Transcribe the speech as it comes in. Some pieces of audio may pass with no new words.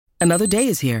Another day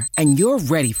is here, and you're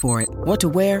ready for it. What to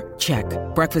wear? Check.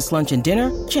 Breakfast, lunch, and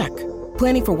dinner? Check.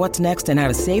 Planning for what's next and how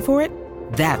to save for it?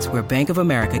 That's where Bank of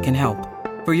America can help.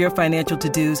 For your financial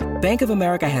to-dos, Bank of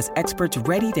America has experts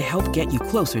ready to help get you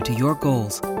closer to your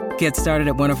goals. Get started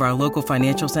at one of our local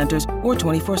financial centers or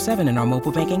 24/7 in our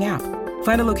mobile banking app.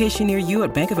 Find a location near you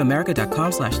at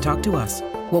bankofamerica.com/talktous.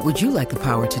 What would you like the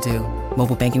power to do?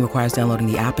 Mobile banking requires downloading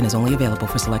the app and is only available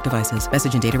for select devices.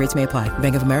 Message and data rates may apply.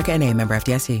 Bank of America N.A., member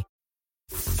FDIC.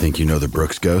 Think you know the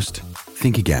Brooks Ghost?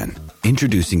 Think again.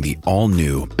 Introducing the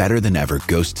all-new, better-than-ever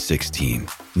Ghost 16.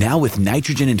 Now with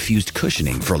nitrogen-infused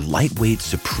cushioning for lightweight,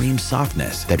 supreme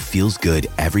softness that feels good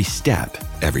every step,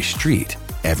 every street,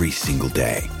 every single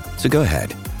day. So go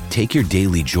ahead, take your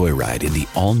daily joyride in the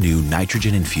all-new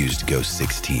nitrogen-infused Ghost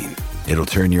 16. It'll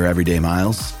turn your everyday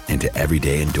miles into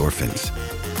everyday endorphins.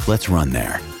 Let's run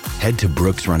there. Head to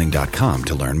brooksrunning.com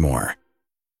to learn more.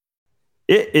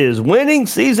 It is winning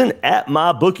season at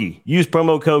MyBookie. Use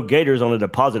promo code Gators on a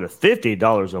deposit of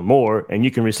 $50 or more, and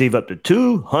you can receive up to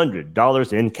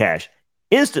 $200 in cash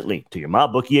instantly to your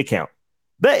MyBookie account.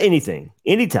 Bet anything,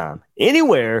 anytime,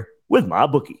 anywhere with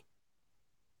MyBookie.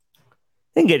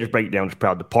 And Gators Breakdown is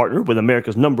proud to partner with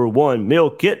America's #1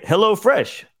 meal kit,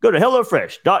 HelloFresh. Go to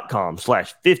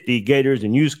HelloFresh.com/50Gators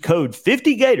and use code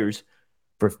 50Gators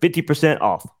for 50%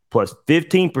 off, plus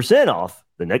 15% off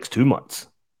the next 2 months.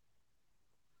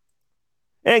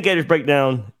 And Gators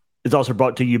Breakdown is also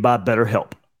brought to you by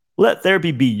BetterHelp. Let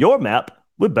therapy be your map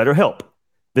with BetterHelp.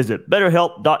 Visit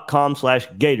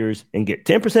BetterHelp.com/Gators and get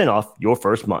 10% off your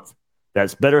first month.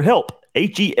 That's BetterHelp,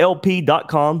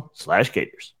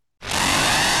 HELP.com/Gators.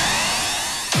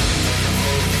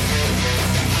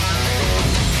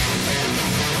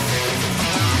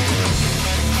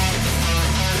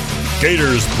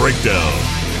 Gators Breakdown,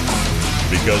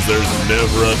 because there's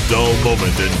never a dull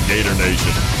moment in Gator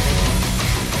Nation.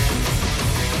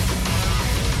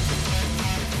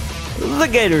 The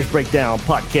Gators Breakdown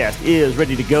podcast is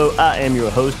ready to go. I am your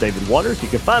host, David Waters. You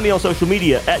can find me on social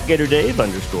media at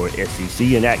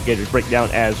GatorDave_SEC and at Gators Breakdown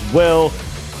as well.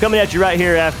 Coming at you right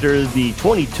here after the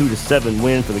 22-7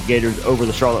 win for the Gators over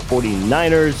the Charlotte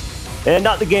 49ers. And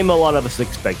not the game a lot of us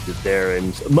expected there.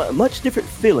 And much different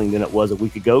feeling than it was a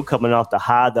week ago, coming off the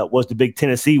high that was the big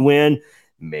Tennessee win.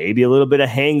 Maybe a little bit of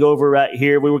hangover right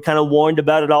here. We were kind of warned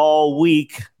about it all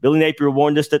week. Billy Napier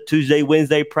warned us that Tuesday,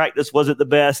 Wednesday practice wasn't the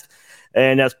best.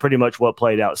 And that's pretty much what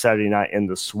played out Saturday night in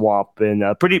the Swamp. And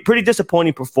pretty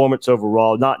disappointing performance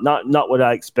overall. Not what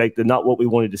I expected, not what we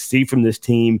wanted to see from this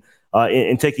team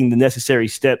in taking the necessary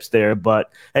steps there.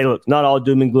 But, hey, look, not all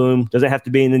doom and gloom. Doesn't have to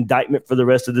be an indictment for the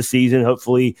rest of the season.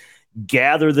 Hopefully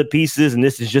gather the pieces, and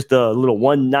this is just a little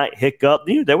one-night hiccup.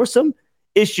 You know, there were some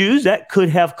issues that could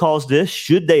have caused this.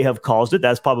 Should they have caused it?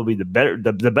 That's probably the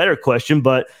better question,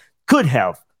 but could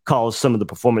have caused some of the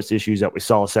performance issues that we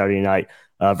saw Saturday night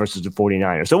versus the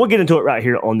 49ers. So we'll get into it right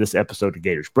here on this episode of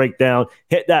Gators Breakdown.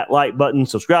 Hit that like button.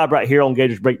 Subscribe right here on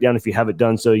Gators Breakdown if you haven't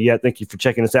done so yet. Thank you for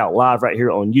checking us out live right here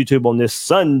on YouTube on this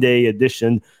Sunday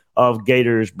edition of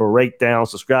Gators Breakdown.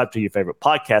 Subscribe to your favorite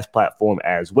podcast platform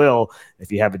as well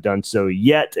if you haven't done so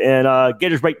yet. And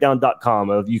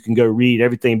GatorsBreakdown.com. You can go read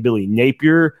everything Billy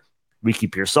Napier, Ricky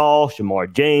Pearsall,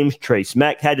 Shamar James, Trace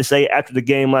Mack had to say after the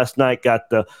game last night. Got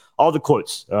all the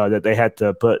quotes that they had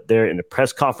to put there in the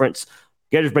press conference.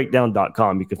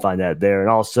 GatorsBreakdown.com. You can find that there. And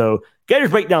also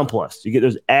Gators Breakdown Plus. You get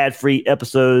those ad-free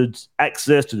episodes,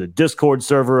 access to the Discord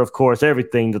server, of course,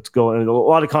 everything that's going on. A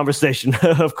lot of conversation,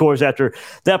 of course, after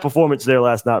that performance there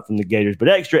last night from the Gators. But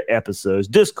extra episodes,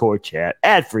 Discord chat,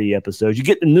 ad-free episodes. You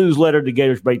get the newsletter to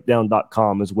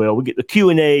GatorsBreakdown.com as well. We get the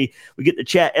Q&A. We get the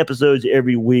chat episodes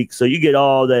every week. So you get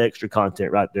all that extra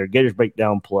content right there. Gators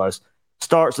Breakdown Plus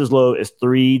starts as low as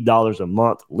 $3 a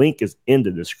month. Link is in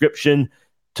the description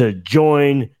to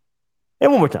join. And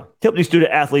one more time, help these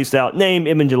student athletes out. Name,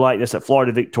 image, and likeness at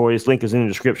Florida Victorious. Link is in the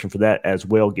description for that as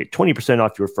well. Get 20%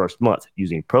 off your first month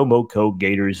using promo code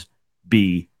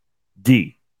GatorsBD.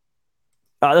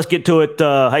 Let's get to it.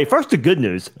 Hey, first, the good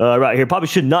news right here. Probably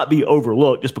should not be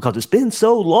overlooked just because it's been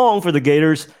so long for the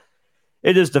Gators.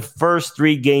 It is the first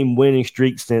 3-game winning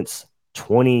streak since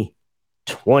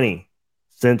 2020.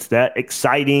 Since that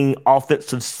exciting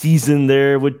offensive season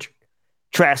there with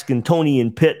Trask and Tony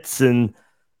and Pitts and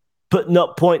putting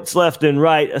up points left and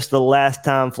right. That's the last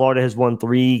time Florida has won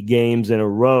 3 games in a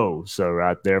row. So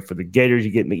right there for the Gators,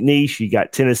 you get McNeese, you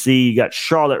got Tennessee, you got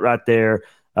Charlotte right there.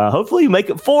 Hopefully you make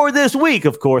it 4 this week,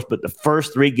 of course, but the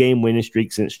first 3-game winning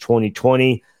streak since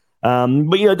 2020.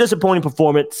 But, you know, disappointing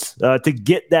performance to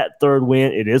get that third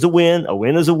win. It is a win. A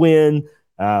win is a win.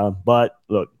 But,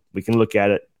 look, we can look at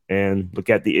it and look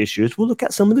at the issues. We'll look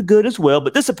at some of the good as well,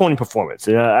 but disappointing performance.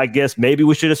 I guess maybe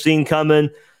we should have seen coming,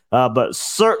 but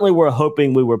certainly we're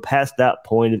hoping we were past that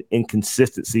point of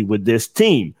inconsistency with this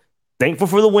team. Thankful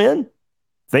for the win.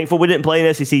 Thankful we didn't play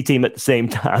an SEC team at the same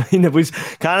time.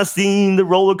 We've kind of seen the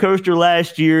roller coaster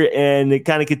last year, and it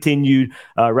kind of continued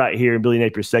right here in Billy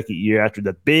Napier's second year after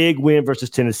the big win versus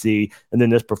Tennessee and then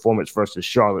this performance versus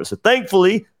Charlotte. So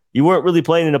thankfully, you weren't really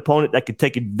playing an opponent that could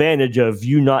take advantage of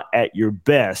you not at your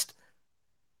best.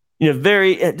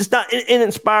 Just not an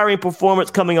inspiring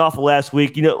performance coming off of last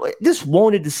week. Just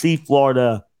wanted to see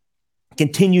Florida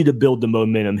continue to build the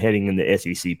momentum heading into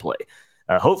SEC play.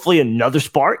 Hopefully another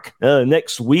spark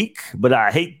next week, but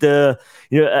I hate I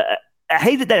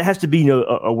hate that it has to be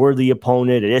a worthy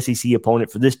opponent, an SEC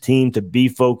opponent for this team to be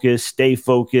focused, stay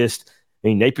focused. I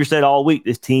mean, Napier said all week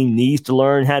this team needs to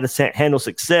learn how to handle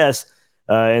success,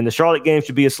 and the Charlotte game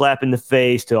should be a slap in the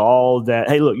face to all that.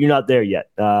 Hey, look, you're not there yet,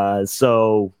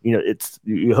 so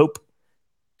you hope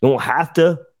you won't have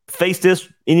to face this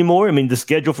anymore. I mean, the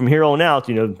schedule from here on out,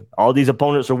 all these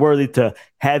opponents are worthy to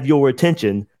have your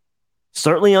attention.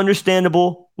 Certainly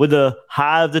understandable with the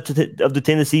high of the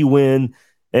Tennessee win,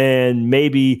 and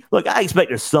maybe look. I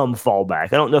expected some fallback.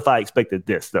 I don't know if I expected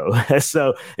this though.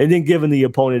 So, and then given the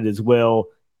opponent as well,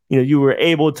 you were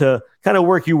able to kind of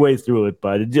work your way through it.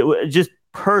 But just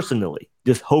personally,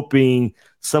 just hoping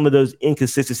some of those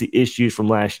inconsistency issues from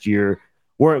last year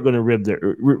weren't going to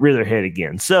rear their head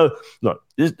again. So, look,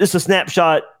 it's a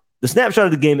snapshot. The snapshot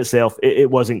of the game itself, it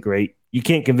wasn't great. You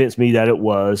can't convince me that it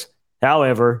was.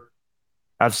 However,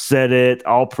 I've said it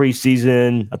all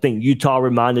preseason. I think Utah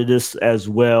reminded us as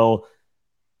well.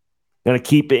 I'm going to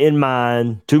keep it in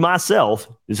mind to myself.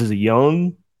 This is a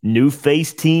young,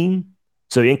 new-faced team,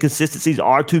 so inconsistencies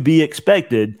are to be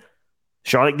expected.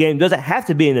 Charlotte game doesn't have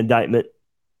to be an indictment.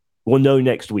 We'll know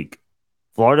next week.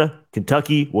 Florida,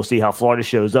 Kentucky, we'll see how Florida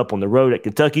shows up on the road at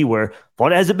Kentucky, where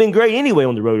Florida hasn't been great anyway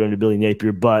on the road under Billy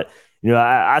Napier. But,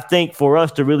 I think for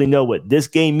us to really know what this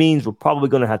game means, we're probably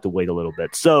going to have to wait a little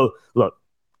bit. So, look,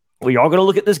 we are going to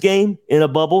look at this game in a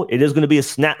bubble. It is going to be a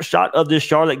snapshot of this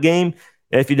Charlotte game.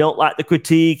 If you don't like the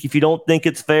critique, if you don't think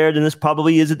it's fair, then this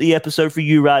probably isn't the episode for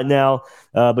you right now.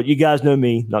 But you guys know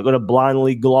me, not going to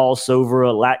blindly gloss over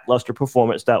a lackluster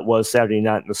performance that was Saturday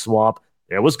night in the Swamp.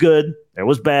 There was good. There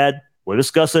was bad. We'll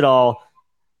discuss it all.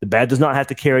 The bad does not have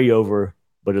to carry over,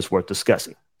 but it's worth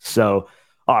discussing. So,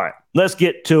 all right, let's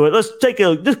get to it. Let's take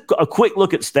just a quick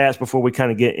look at stats before we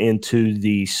kind of get into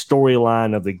the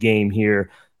storyline of the game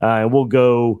here. And we'll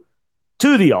go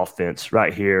to the offense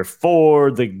right here for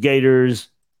the Gators.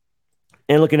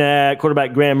 And looking at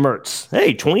quarterback Graham Mertz.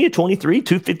 Hey, 20 of 23,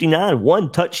 259,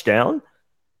 1 touchdown.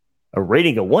 A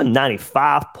rating of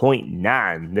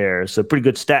 195.9 there. So pretty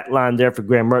good stat line there for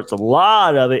Graham Mertz. A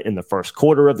lot of it in the first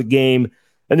quarter of the game.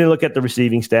 And then look at the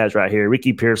receiving stats right here.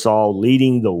 Ricky Pearsall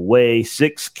leading the way.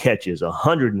 6 catches,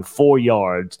 104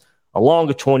 yards. Along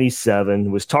with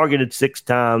 27, was targeted 6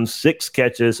 times, 6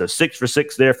 catches, so 6 for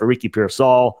 6 there for Ricky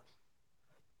Pearsall.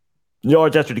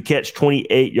 Yards after the catch,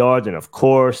 28 yards, and of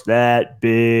course, that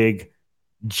big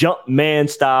jump man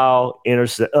style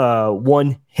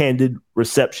one-handed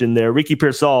reception there. Ricky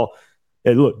Pearsall,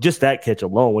 and look, just that catch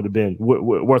alone would have been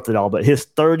worth it all, but his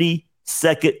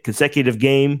 32nd consecutive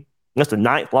game, that's the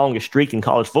 9th longest streak in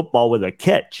college football with a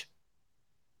catch.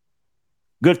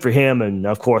 Good for him, and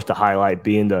of course, the highlight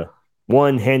being the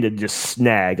one-handed just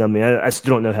snag. I mean, I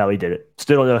still don't know how he did it.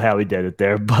 Still don't know how he did it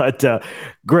there, but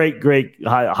great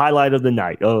highlight of the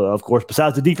night. Of course,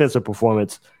 besides the defensive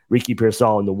performance, Ricky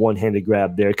Pearsall and the one-handed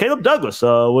grab there. Caleb Douglas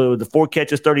with the 4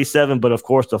 catches, 37, but of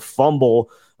course the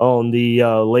fumble on the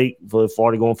late for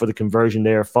Florida going for the conversion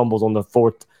there. Fumbles on the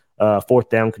fourth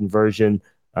down conversion.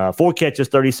 4 catches,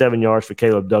 37 yards for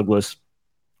Caleb Douglas.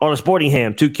 On a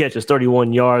Sportingham, 2 catches,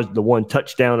 31 yards, the 1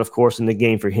 touchdown, of course, in the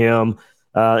game for him.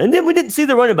 And then we didn't see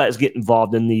the running backs get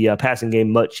involved in the passing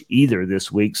game much either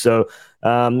this week. So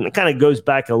it kind of goes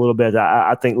back a little bit.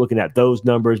 I think looking at those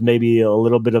numbers, maybe a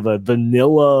little bit of a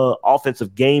vanilla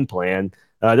offensive game plan.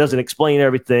 Doesn't explain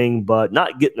everything, but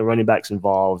not getting the running backs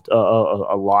involved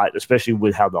a lot, especially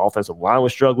with how the offensive line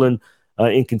was struggling.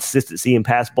 Inconsistency in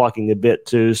pass blocking a bit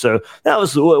too. So that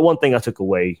was one thing I took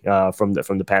away from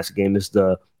the passing game is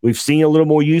we've seen a little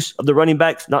more use of the running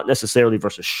backs, not necessarily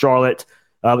versus Charlotte.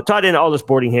 But tied in Arlis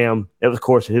Sportingham, it was, of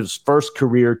course, his first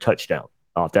career touchdown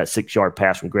off that 6-yard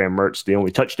pass from Graham Mertz, the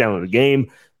only touchdown of the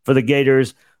game for the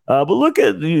Gators. But look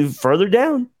at further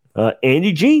down,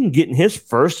 Andy Jean getting his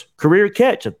first career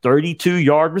catch, a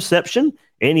 32-yard reception,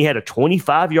 and he had a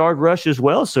 25-yard rush as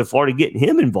well. So Florida getting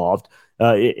him involved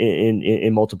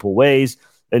in multiple ways.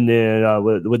 And then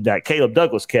with that Caleb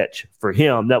Douglas catch for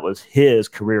him, that was his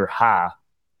career high,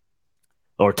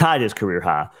 or tied his career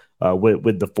high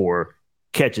with the 4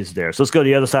 catches there. So let's go to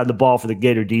the other side of the ball for the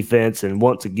Gator defense. And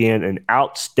once again, an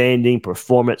outstanding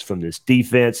performance from this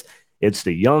defense. It's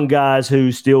the young guys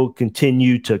who still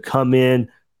continue to come in,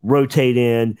 rotate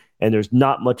in, and there's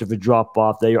not much of a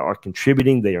drop-off. They are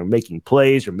contributing. They are making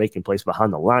plays. They're making plays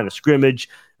behind the line of scrimmage.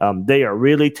 They are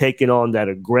really taking on that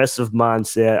aggressive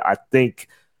mindset. I think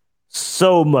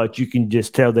so much you can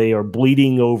just tell they are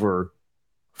bleeding over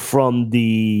from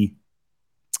the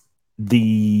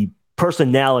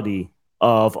personality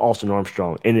of Austin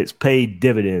Armstrong, and it's paid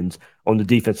dividends on the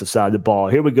defensive side of the ball.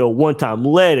 Here we go. One time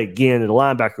led again in the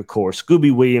linebacker core.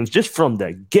 Scooby Williams, just from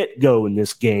the get-go in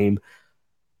this game,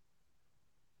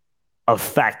 a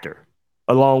factor,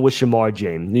 along with Shamar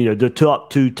James. The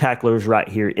top 2 tacklers right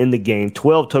here in the game.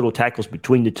 12 total tackles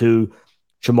between the two.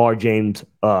 Shamar James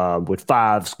with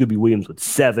 5, Scooby Williams with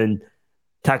 7.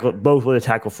 Both with a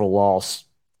tackle for loss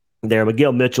there.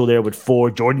 Miguel Mitchell there with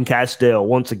 4. Jordan Castell,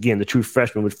 once again, the true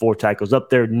freshman with 4 tackles, up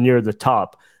there near the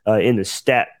top in the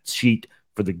stat sheet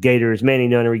for the Gators. Manny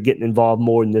Nunnery getting involved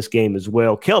more in this game as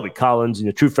well. Kelby Collins,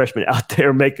 true freshman out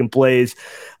there making plays.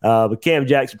 But Cam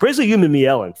Jackson, Princely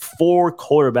Umanmielen, 4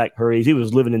 quarterback hurries. He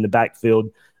was living in the backfield.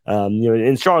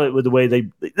 In Charlotte, with the way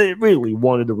they really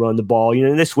wanted to run the ball,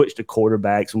 and they switched to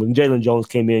quarterbacks. And when Jalen Jones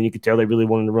came in, you could tell they really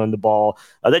wanted to run the ball.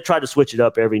 They tried to switch it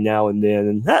up every now and then,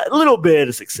 and a little bit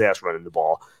of success running the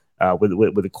ball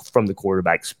from the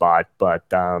quarterback spot.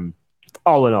 But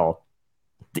all in all,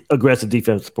 the aggressive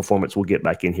defensive performance. We'll get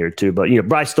back in here too. But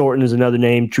Bryce Thornton is another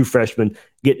name, true freshman,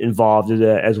 getting involved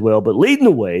as well. But leading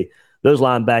the way, those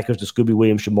linebackers, the Scooby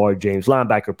Williams, Shamar James,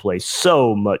 linebacker play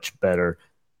so much better.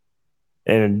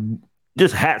 And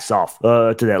just hats off to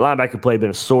that. Linebacker play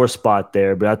been a sore spot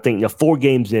there, but I think 4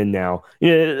 games in now,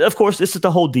 of course, this is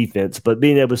the whole defense, but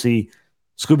being able to see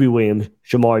Scooby Williams,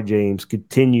 Shamar James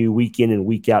continue week in and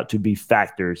week out to be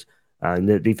factors. And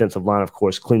the defensive line, of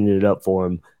course, cleaning it up for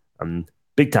him.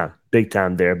 Big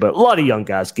time there. But a lot of young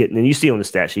guys getting in. You see on the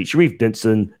stat sheet, Sharif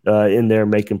Benson in there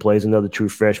making plays, another true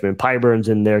freshman. Pyburn's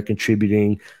in there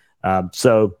contributing.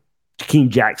 So Jakeem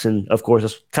Jackson, of course,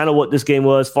 that's kind of what this game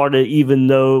was. Even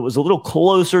though it was a little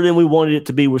closer than we wanted it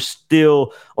to be, we're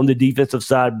still on the defensive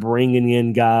side bringing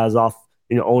in guys off,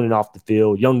 on and off the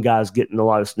field. Young guys getting a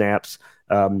lot of snaps.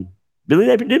 Billy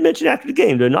Napier did mention after the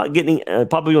game they're not getting,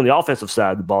 probably on the offensive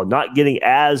side of the ball, not getting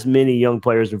as many young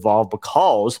players involved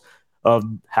because of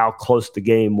how close the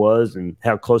game was and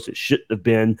how close it should have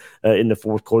been in the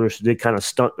fourth quarter. So they kind of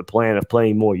stunt the plan of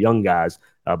playing more young guys.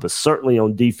 But certainly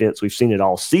on defense, we've seen it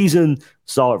all season,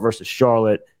 saw it versus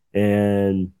Charlotte,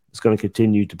 and it's going to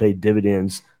continue to pay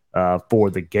dividends for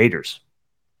the Gators.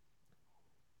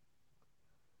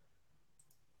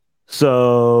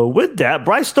 So with that,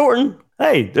 Bryce Thornton,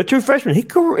 hey, the true freshman, he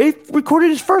recorded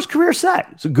his first career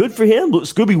sack. So good for him.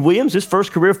 Scooby Williams, his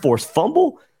first career forced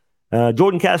fumble.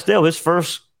 Jordan Castell, his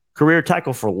first career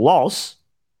tackle for loss.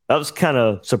 That was kind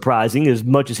of surprising as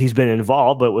much as he's been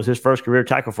involved, but it was his first career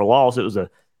tackle for loss. It was a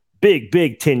big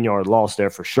 10-yard loss there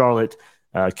for Charlotte.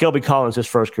 Kelby Collins, his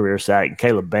first career sack, and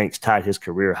Caleb Banks tied his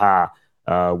career high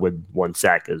with 1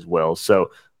 sack as well.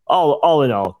 So all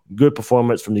in all, good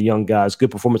performance from the young guys,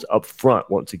 good performance up front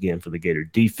once again for the Gator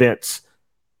defense.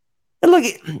 And look,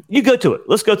 you go to it.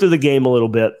 Let's go through the game a little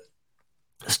bit.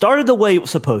 Started the way it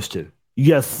was supposed to.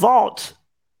 You thought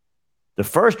the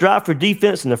first drive for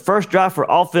defense and the first drive for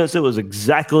offense, it was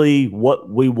exactly what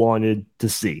we wanted to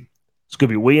see.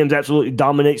 Scooby Williams absolutely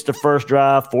dominates the first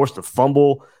drive, forced a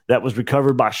fumble that was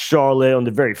recovered by Charlotte on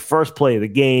the very first play of the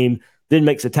game, then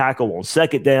makes a tackle on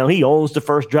second down. He owns the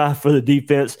first drive for the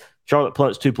defense. Charlotte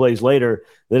punts 2 plays later.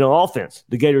 Then on offense,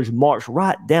 the Gators march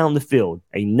right down the field,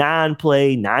 a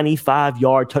 9-play,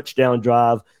 95-yard touchdown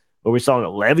drive where we saw an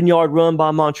 11-yard run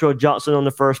by Montrell Johnson on the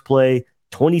first play,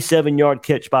 27-yard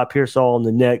catch by Pearsall on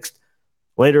the next.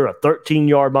 Later, a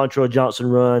 13-yard Montrell Johnson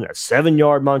run, a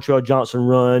 7-yard Montrell Johnson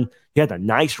run. He had a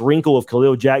nice wrinkle of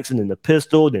Khalil Jackson in the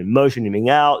pistol, then motioning him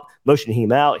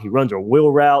out. He runs a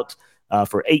wheel route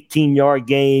for 18-yard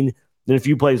gain. Then a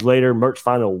few plays later, Mertz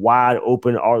finds a wide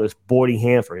open Arliss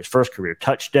Boardingham for his first career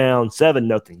touchdown.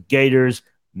 7-0 Gators.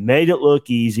 Made it look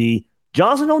easy.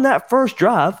 Johnson on that first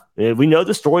drive, we know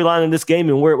the storyline in this game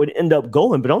and where it would end up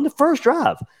going, but on the first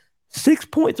drive,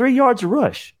 6.3 yards of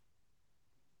rush.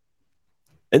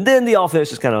 And then the offense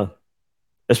just kind of,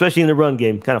 especially in the run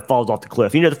game, kind of falls off the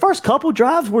cliff. The first couple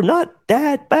drives were not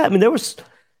that bad. I mean, it was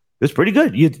pretty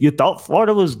good. You thought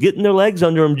Florida was getting their legs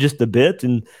under them just a bit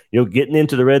and, getting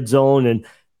into the red zone. And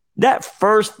that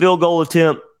first field goal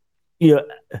attempt,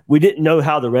 we didn't know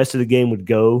how the rest of the game would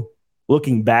go.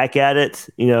 looking back at it,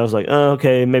 I was like, oh,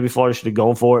 okay, maybe Florida should have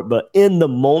gone for it. But in the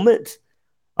moment,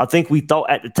 I think we thought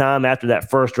at the time after that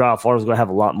first drive, Florida was going to have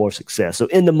a lot more success. So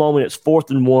in the moment, it's 4th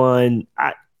and 1.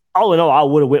 All in all, I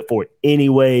would have went for it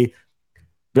anyway.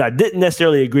 But I didn't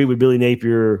necessarily agree with Billy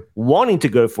Napier wanting to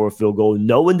go for a field goal,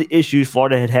 knowing the issues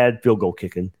Florida had field goal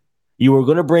kicking. You were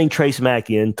going to bring Trace Mack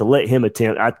in to let him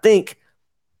attempt. I think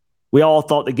we all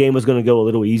thought the game was going to go a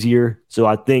little easier. So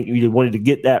I think you wanted to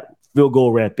get that field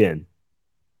goal rep in.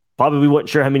 Probably we weren't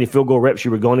sure how many field goal reps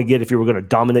you were going to get if you were going to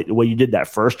dominate the way you did that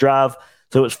first drive.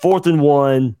 So it's 4th and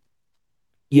 1.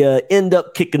 You end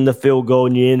up kicking the field goal,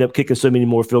 and you end up kicking so many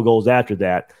more field goals after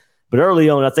that. But early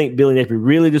on, I think Billy Napier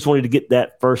really just wanted to get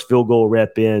that first field goal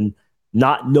rep in,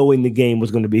 not knowing the game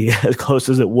was going to be as close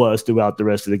as it was throughout the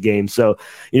rest of the game. So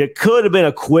it could have been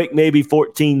a quick maybe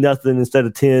 14-0 instead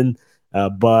of 10,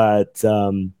 but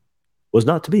was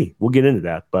not to be. We'll get into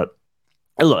that. But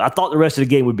look, I thought the rest of the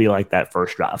game would be like that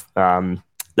first drive.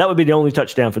 That would be the only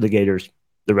touchdown for the Gators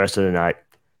the rest of the night,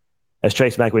 as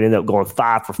Trace Mack would end up going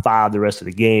 5 for 5 the rest of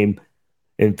the game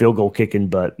in field goal kicking.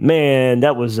 But man,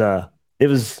 that was it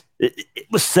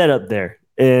was set up there.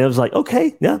 And it was like,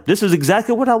 okay, yeah, this is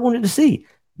exactly what I wanted to see.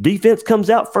 Defense comes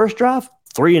out first drive,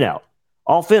 3 and out.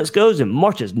 Offense goes and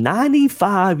marches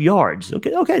 95 yards.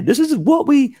 Okay, this is what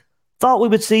we thought we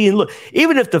would see. And look,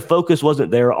 even if the focus wasn't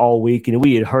there all week and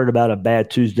we had heard about a bad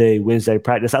Tuesday, Wednesday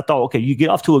practice, I thought, okay, you get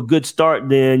off to a good start,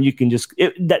 then you can just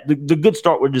the good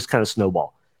start would just kind of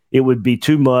snowball. It would be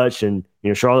too much, and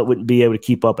Charlotte wouldn't be able to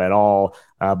keep up at all.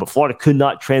 But Florida could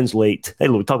not translate. Hey,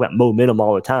 we talk about momentum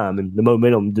all the time, and the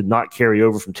momentum did not carry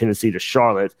over from Tennessee to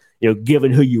Charlotte,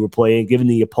 given who you were playing, given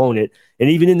the opponent. And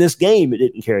even in this game, it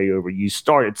didn't carry over. You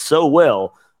started so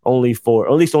well, only for,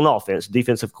 or at least on offense.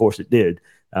 Defense, of course, it did.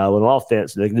 On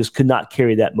offense, they just could not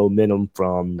carry that momentum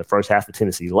from the first half of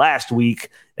Tennessee last week.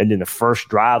 And then the first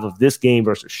drive of this game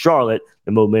versus Charlotte,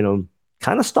 the momentum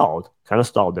kind of stalled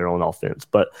there on offense.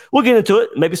 But we'll get into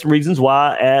it, maybe some reasons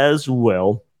why as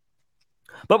well.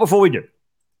 But before we do,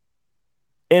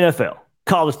 NFL,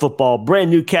 college football, brand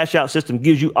new cash out system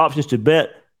gives you options to bet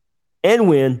and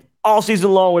win all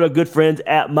season long with our good friends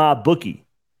at MyBookie.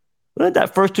 Well,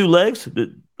 that first 2 legs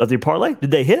of the parlay,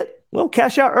 did they hit? Well,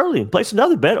 cash out early and place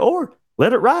another bet or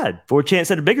let it ride for a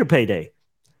chance at a bigger payday.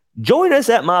 Join us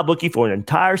at MyBookie for an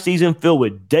entire season filled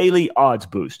with daily odds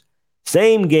boost,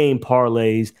 same game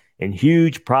parlays, and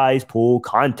huge prize pool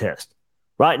contest.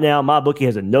 Right now, MyBookie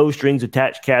has a no strings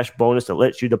attached cash bonus that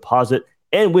lets you deposit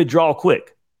and withdraw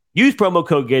quick. Use promo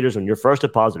code Gators on your first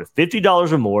deposit of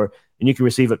 $50 or more, and you can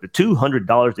receive up to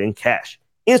 $200 in cash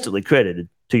instantly credited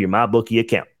to your MyBookie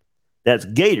account. That's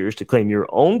Gators to claim your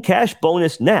own cash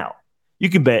bonus now. You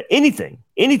can bet anything,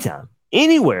 anytime,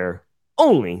 anywhere,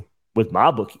 only with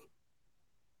MyBookie.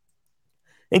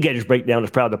 And Gators Breakdown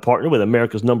is proud to partner with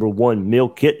America's #1 meal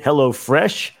kit,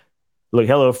 HelloFresh. Look,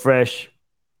 HelloFresh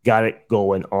got it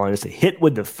going on. It's a hit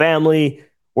with the family,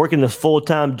 working the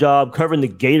full-time job, covering the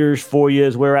Gators for you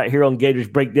as we're out here on Gators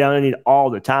Breakdown. I need all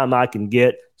the time I can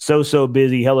get. So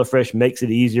busy. HelloFresh makes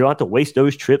it easier. You don't have to waste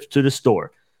those trips to the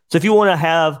store. So if you want to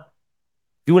have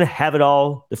it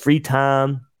all, the free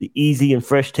time, the easy and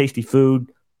fresh, tasty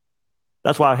food,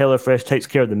 that's why HelloFresh takes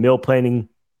care of the meal planning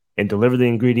and deliver the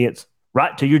ingredients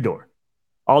right to your door.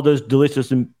 All those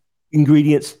delicious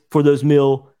ingredients for those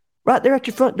meals right there at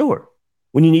your front door.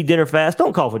 When you need dinner fast,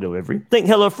 don't call for delivery. Think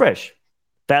HelloFresh.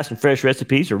 Fast and fresh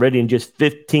recipes are ready in just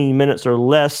 15 minutes or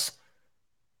less.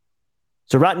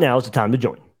 So right now is the time to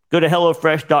join. Go to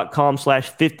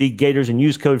HelloFresh.com/50Gators and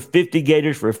use code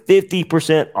 50Gators for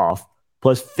 50% off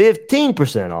plus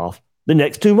 15% off the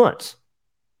next 2 months.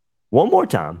 One more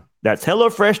time. That's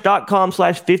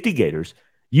HelloFresh.com/50Gators.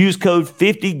 Use code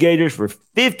 50Gators for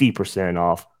 50%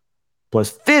 off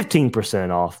plus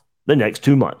 15% off the next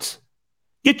 2 months.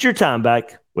 Get your time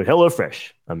back with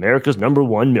HelloFresh, America's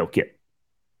 #1 meal kit.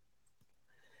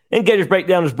 And Gators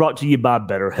Breakdown is brought to you by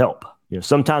BetterHelp.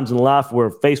 Sometimes in life we're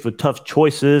faced with tough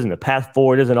choices and the path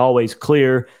forward isn't always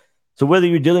clear. So whether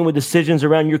you're dealing with decisions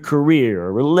around your career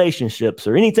or relationships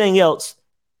or anything else,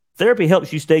 therapy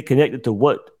helps you stay connected to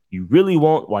what you really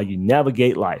want while you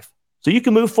navigate life, so you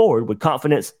can move forward with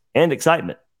confidence and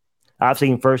excitement. I've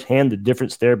seen firsthand the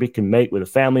difference therapy can make with a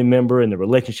family member, and the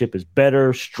relationship is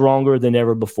better, stronger than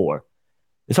ever before.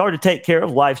 It's hard to take care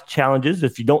of life's challenges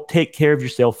if you don't take care of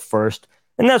yourself first,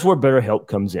 and that's where BetterHelp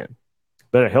comes in.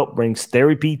 BetterHelp brings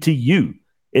therapy to you.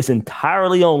 It's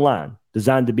entirely online,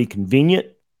 designed to be convenient,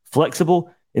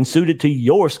 flexible, and suited to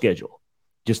your schedule.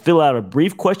 Just fill out a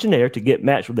brief questionnaire to get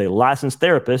matched with a licensed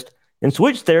therapist and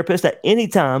switch therapists at any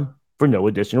time for no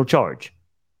additional charge.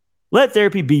 Let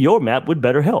therapy be your map with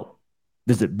BetterHelp.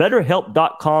 Visit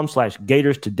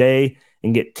betterhelp.com/Gators today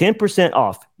and get 10%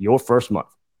 off your first month.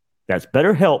 That's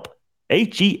BetterHelp,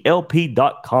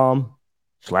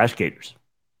 HELP.com/Gators.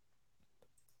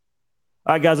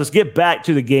 All right, guys, let's get back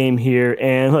to the game here.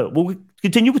 And look, we'll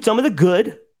continue with some of the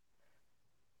good.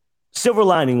 Silver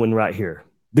lining one right here.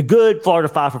 The good, Florida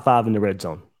 5 for 5 in the red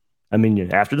zone. I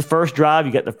mean, after the first drive,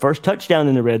 you got the first touchdown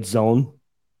in the red zone.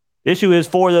 The issue is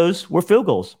 4 of those were field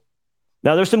goals.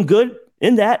 Now, there's some good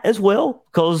in that as well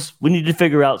because we need to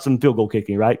figure out some field goal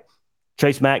kicking, right?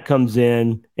 Trace Mack comes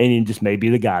in, and he just may be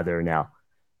the guy there now.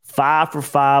 5 for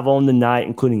 5 on the night,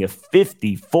 including a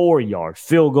 54-yard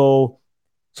field goal.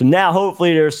 So now,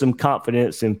 hopefully, there's some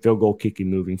confidence in field goal kicking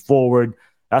moving forward.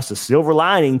 That's the silver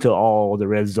lining to all the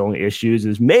red zone issues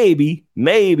is maybe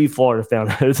Florida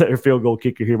found their field goal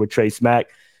kicker here with Trace Mack.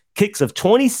 Kicks of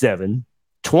 27,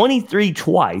 23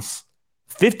 twice,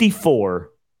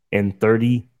 54, and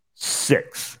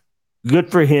 36.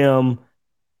 Good for him.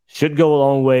 Should go a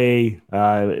long way.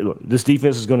 This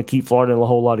defense is going to keep Florida in a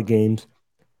whole lot of games.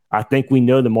 I think we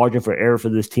know the margin for error for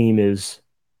this team is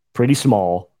pretty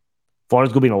small.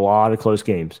 Florida's going to be in a lot of close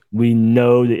games. We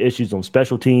know the issues on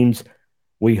special teams.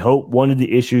 We hope one of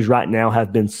the issues right now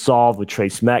have been solved with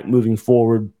Trace Mack moving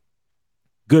forward.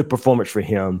 Good performance for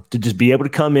him to just be able to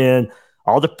come in.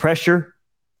 All the pressure,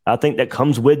 I think, that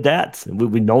comes with that.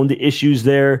 We've known the issues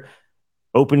there.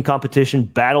 Open competition,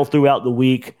 battle throughout the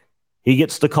week. He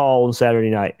gets the call on Saturday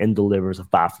night and delivers a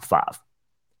 5 for 5.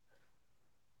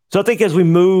 So I think as we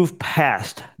move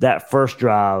past that first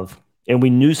drive, and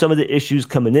we knew some of the issues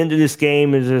coming into this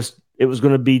game, it was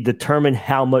going to be determined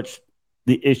how much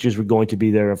the issues were going to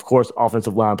be there. Of course,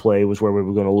 offensive line play was where we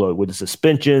were going to look with the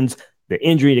suspensions, the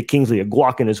injury to Kingsley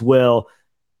Aguakin as well.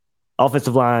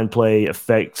 Offensive line play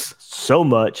affected so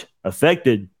much,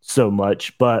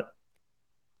 but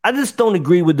I just don't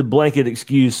agree with the blanket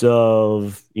excuse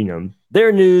of,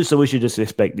 they're new, so we should just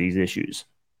expect these issues.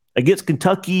 Against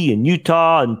Kentucky and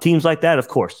Utah and teams like that, of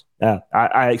course,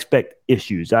 I expect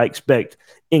issues. I expect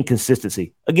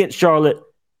inconsistency. Against Charlotte,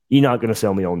 you're not going to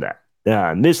sell me on that.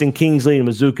 Missing Kingsley and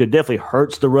Mazuka definitely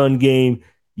hurts the run game.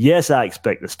 Yes, I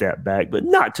expect a step back, but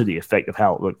not to the effect of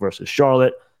how it looked versus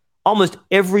Charlotte. Almost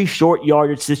every short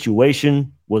yardage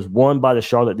situation was won by the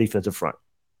Charlotte defensive front.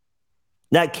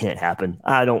 That can't happen.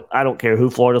 I don't care who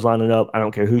Florida's lining up. I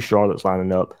don't care who Charlotte's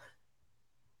lining up.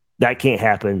 That can't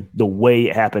happen the way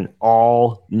it happened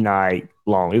all night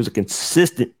long. It was a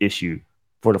consistent issue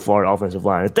for the Florida offensive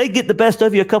line. If they get the best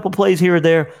of you a couple plays here or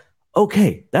there,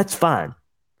 okay, that's fine.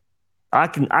 I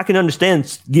can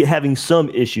understand having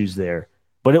some issues there,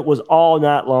 but it was all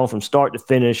night long from start to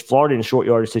finish. Florida in a short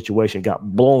yardage situation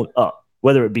got blown up,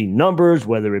 whether it be numbers,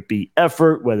 whether it be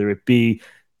effort, whether it be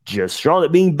just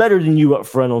Charlotte being better than you up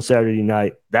front on Saturday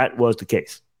night. That was the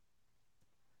case.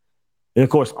 And, of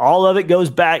course, all of it goes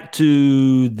back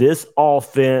to this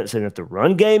offense, and if the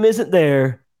run game isn't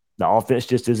there, the offense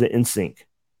just isn't in sync.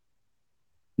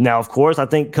 Now, of course, I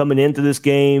think coming into this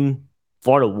game,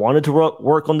 Florida wanted to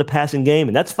work on the passing game,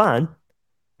 and that's fine.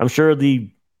 I'm sure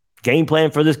the game plan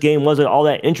for this game wasn't all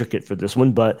that intricate for this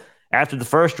one, but after the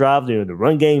first drive, the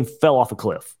run game fell off a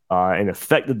cliff and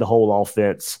affected the whole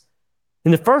offense.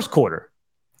 In the first quarter,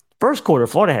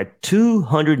 Florida had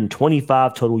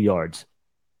 225 total yards.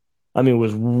 I mean, it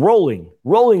was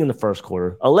rolling in the first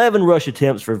quarter. 11 rush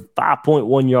attempts for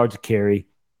 5.1 yards a carry,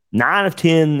 9 of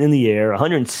 10 in the air,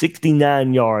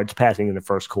 169 yards passing in the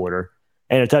first quarter,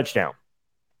 and a touchdown.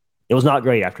 It was not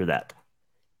great after that.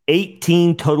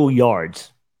 18 total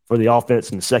yards for the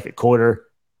offense in the second quarter,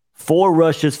 4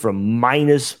 rushes for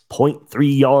minus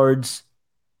 0.3 yards,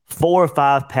 4 or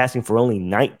 5 passing for only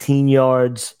 19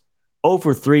 yards, 0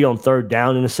 for 3 on third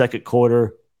down in the second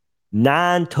quarter,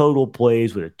 9 total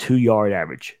plays with a 2-yard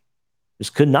average.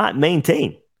 Just could not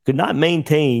maintain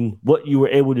what you were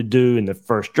able to do in the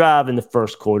first drive in the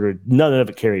first quarter. None of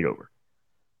it carried over.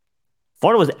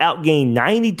 Florida was outgained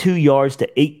 92 yards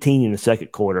to 18 in the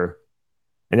second quarter,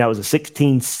 and that was a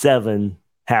 16-7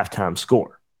 halftime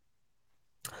score.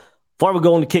 Florida would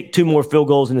go on to kick 2 more field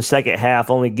goals in the second half,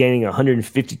 only gaining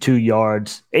 152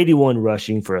 yards, 81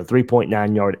 rushing for a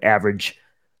 3.9-yard average,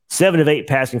 7 of 8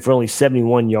 passing for only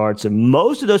 71 yards. And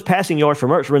most of those passing yards for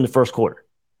Mertz were in the first quarter.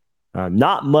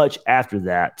 Not much after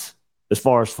that as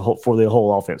far as for the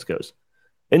whole offense goes.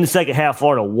 In the second half,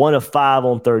 Florida 1 of 5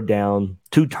 on third down,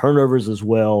 2 turnovers as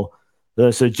well.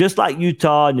 So just like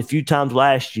Utah and a few times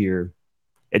last year,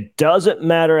 it doesn't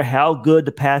matter how good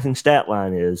the passing stat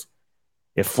line is.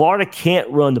 If Florida can't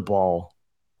run the ball,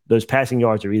 those passing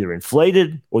yards are either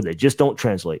inflated or they just don't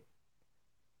translate.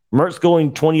 Mertz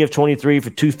going 20 of 23 for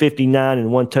 259 and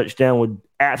 1 touchdown would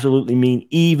absolutely mean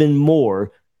even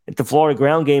more if the Florida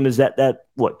ground game is at that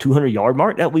 200-yard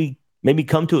mark that we maybe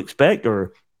come to expect,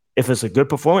 or if it's a good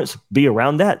performance, be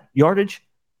around that yardage.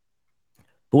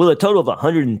 But with a total of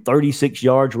 136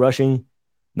 yards rushing,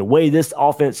 the way this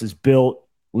offense is built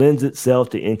lends itself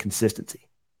to inconsistency.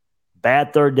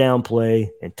 Bad third down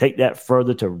play, and take that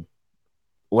further to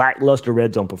lackluster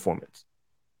red zone performance.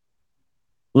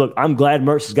 Look, I'm glad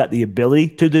Mertz has got the ability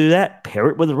to do that. Pair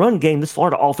it with a run game, this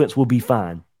Florida offense will be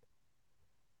fine.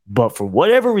 But for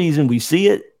whatever reason, we see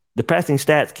it, the passing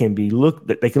stats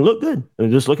they can look good. I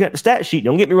mean, just looking at the stat sheet,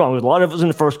 don't get me wrong, there's a lot of us in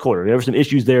the first quarter. There were some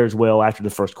issues there as well after the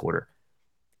first quarter.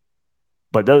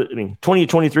 But 20 to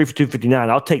 23 for 259,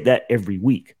 I'll take that every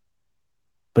week.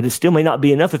 But it still may not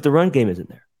be enough if the run game isn't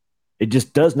there. It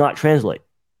just does not translate.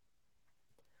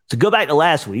 So go back to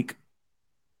last week.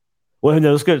 Well,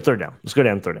 no, let's go to third down. Let's go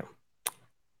down to third down.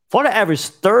 Florida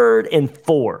averaged 3rd and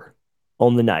 4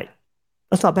 on the night.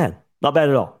 That's not bad. Not bad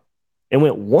at all. And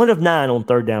went 1 of 9 on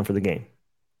third down for the game.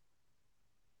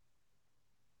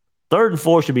 3rd and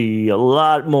 4 should be a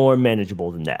lot more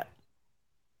manageable than that.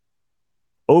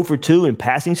 0 for 2 in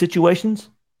passing situations.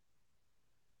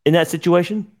 In that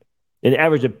situation, and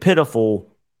averaged a pitiful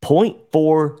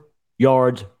 0.4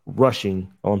 yards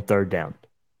rushing on third down.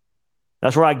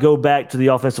 That's where I go back to the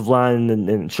offensive line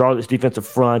and Charlotte's defensive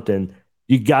front, and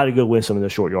you got to go win some of the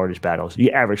short yardage battles. You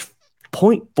average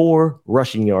 0.4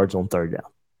 rushing yards on third down.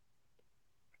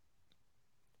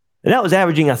 And that was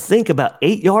averaging, I think, about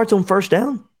 8 yards on first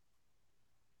down.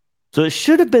 So it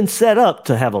should have been set up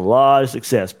to have a lot of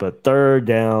success, but third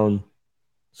down,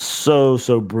 so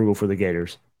brutal for the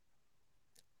Gators.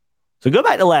 So go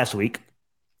back to last week.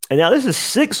 And now this is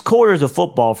 6 quarters of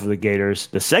football for the Gators,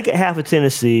 the second half of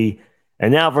Tennessee,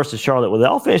 and now versus Charlotte. Well,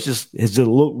 the offense has just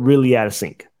looked really out of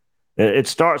sync. It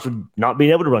starts with not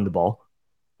being able to run the ball.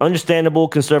 Understandable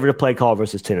conservative play call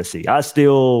versus Tennessee. I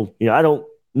still, I don't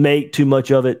make too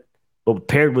much of it, but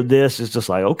paired with this, it's just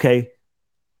like, okay,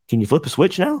 can you flip a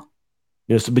switch now?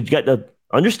 But you got the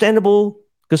understandable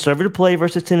conservative play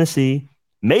versus Tennessee,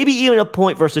 maybe even a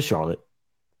point versus Charlotte.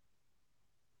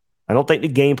 I don't think the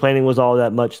game planning was all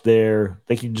that much there. I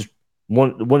think you just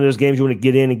one of those games you want to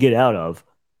get in and get out of.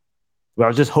 But I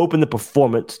was just hoping the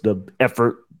performance, the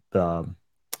effort, the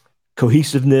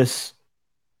cohesiveness,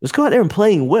 let's go out there and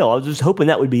playing well. I was just hoping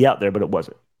that would be out there, but it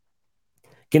wasn't.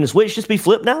 Can the switch just be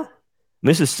flipped now?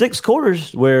 This is 6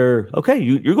 quarters where, okay,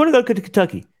 you're going to go to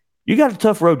Kentucky. You got a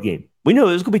tough road game. We know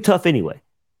it's going to be tough anyway.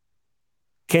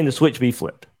 Can the switch be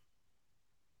flipped?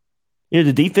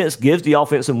 The defense gives the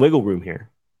offense some wiggle room here,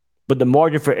 but the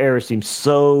margin for error seems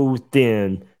so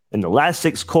thin in the last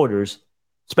 6 quarters,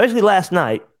 especially last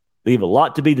night. Leave a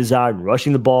lot to be desired in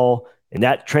rushing the ball, and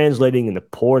that translating into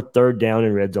poor third down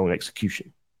and red zone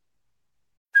execution.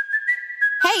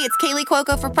 Hey, it's Kaylee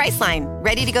Cuoco for Priceline.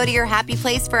 Ready to go to your happy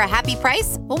place for a happy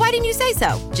price? Well, why didn't you say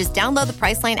so? Just download the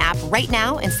Priceline app right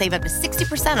now and save up to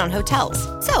 60% on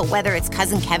hotels. So whether it's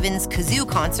Cousin Kevin's Kazoo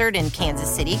Concert in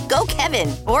Kansas City, go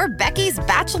Kevin, or Becky's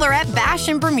Bachelorette Bash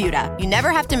in Bermuda, you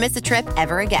never have to miss a trip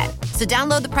ever again. So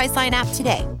download the Priceline app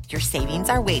today. Your savings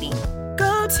are waiting.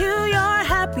 Go to your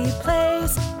happy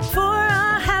place for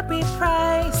a happy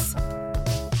price.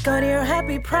 Go to your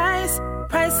happy price,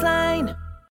 Priceline.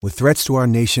 With threats to our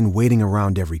nation waiting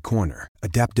around every corner,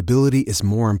 adaptability is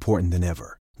more important than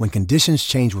ever. When conditions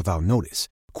change without notice,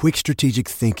 quick strategic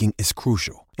thinking is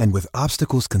crucial. And with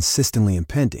obstacles consistently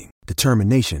impending,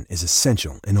 determination is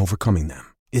essential in overcoming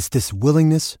them. It's this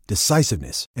willingness,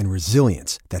 decisiveness, and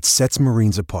resilience that sets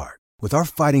Marines apart. With our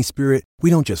fighting spirit, we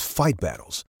don't just fight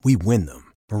battles, we win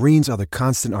them. Marines are the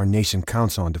constant our nation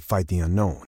counts on to fight the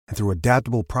unknown. And through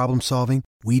adaptable problem solving,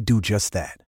 we do just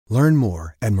that. Learn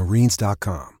more at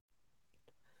marines.com.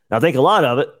 Now, I think a lot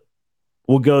of it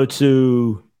will go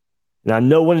to, and I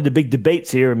know one of the big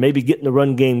debates here, maybe getting the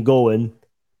run game going,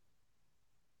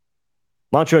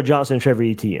 Montrell Johnson and Trevor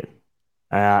Etienne.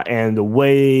 And the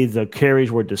way the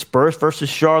carries were dispersed versus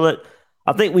Charlotte,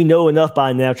 I think we know enough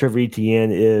by now Trevor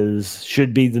Etienne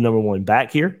should be the number 1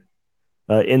 back here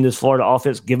in this Florida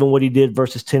offense, given what he did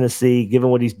versus Tennessee, given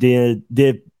what he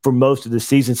did for most of the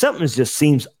season. Something just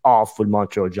seems off with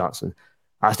Montrell Johnson.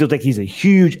 I still think he's a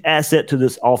huge asset to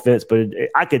this offense, but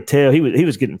I could tell he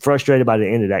was getting frustrated by the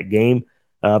end of that game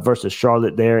versus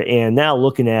Charlotte there. And now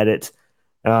looking at it,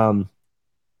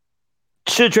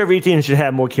 should Trevor Etienne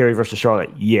have more carry versus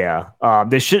Charlotte? Yeah.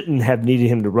 They shouldn't have needed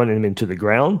him to run him into the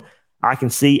ground. I can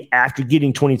see after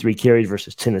getting 23 carries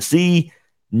versus Tennessee,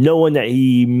 knowing that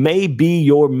he may be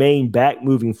your main back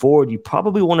moving forward, you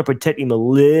probably want to protect him a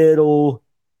little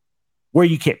where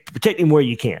you can. Protect him where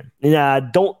you can. And I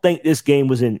don't think this game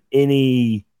was in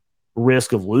any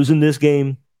risk of losing this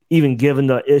game. even given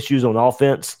the issues on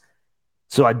offense.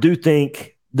 So I do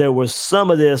think there was some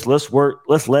of this. Let's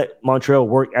let Montreal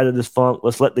work out of this funk.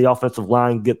 Let's let the offensive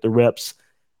line get the reps.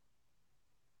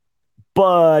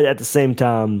 But at the same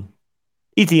time,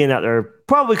 ETN out there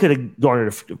probably could have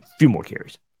garnered a few more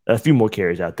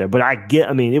carries out there. But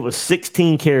it was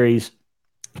 16 carries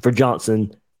for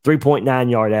Johnson,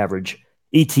 3.9 yard average.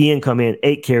 ETN come in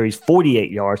 8 carries,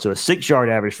 48 yards, so a 6-yard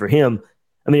average for him.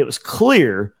 I mean, it was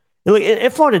clear.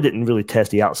 And Florida didn't really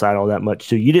test the outside all that much,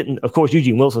 too. Of course,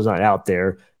 Eugene Wilson's not out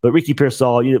there, but Ricky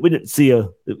Pearsall, we didn't see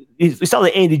we saw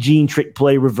the Andy Jean trick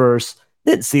play reverse.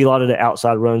 Didn't see a lot of the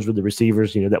outside runs with the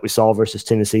receivers, that we saw versus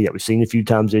Tennessee, that we've seen a few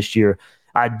times this year.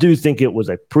 I do think it was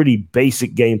a pretty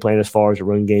basic game plan as far as the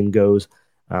run game goes.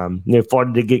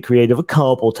 Florida did get creative a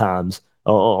couple times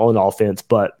on offense,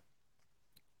 but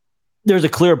there's a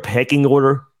clear pecking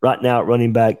order right now at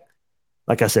running back.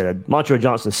 Like I said, Montreal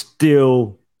Johnson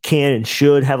still can and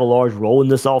should have a large role in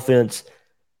this offense.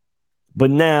 But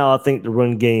now I think the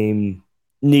run game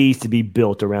needs to be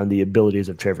built around the abilities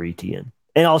of Trevor Etienne.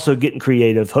 And also getting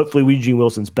creative. Hopefully Eugene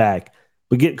Wilson's back,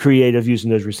 but get creative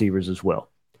using those receivers as well.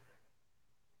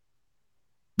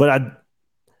 But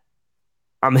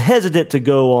I'm hesitant to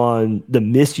go on the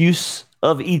misuse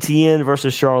of Etienne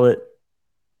versus Charlotte.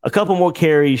 A couple more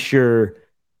carries, sure,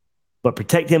 but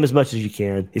protect him as much as you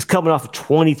can. He's coming off a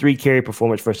 23 carry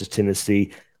performance versus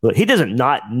Tennessee. Look, he doesn't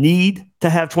not need to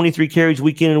have 23 carries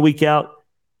week in and week out,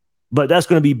 but that's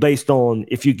going to be based on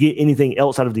if you get anything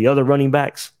else out of the other running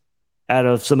backs, out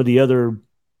of some of the other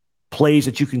plays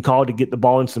that you can call to get the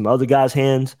ball in some other guys'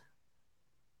 hands.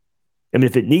 I mean,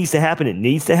 if it needs to happen, it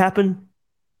needs to happen,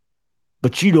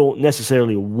 but you don't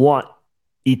necessarily want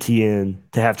Etienne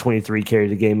to have 23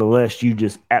 carries a game unless you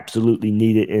just absolutely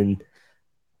need it and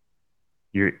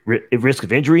your risk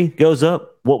of injury goes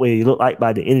up. What will he look like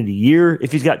by the end of the year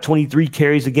if he's got 23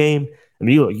 carries a game? I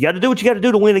mean, you got to do what you got to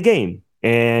do to win a game.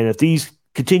 And if these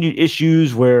continued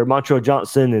issues where Montreal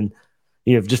Johnson and,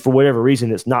 just for whatever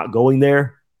reason, it's not going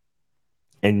there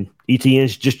and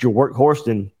Etienne's just your workhorse,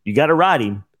 then you got to ride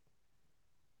him.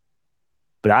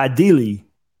 But ideally,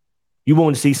 you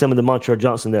want to see some of the Montreal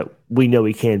Johnson that we know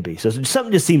he can be. So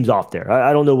something just seems off there.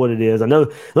 I don't know what it is. I know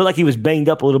it looked like he was banged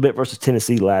up a little bit versus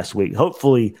Tennessee last week.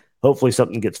 Hopefully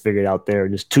something gets figured out there.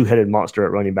 And this two-headed monster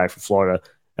at running back for Florida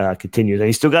continues. And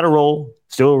he's still got a role.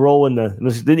 Still a role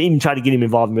didn't even try to get him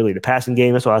involved in really the passing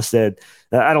game. That's why I said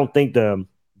I don't think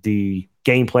the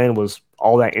game plan was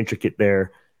all that intricate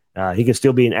there. He can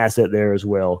still be an asset there as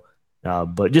well.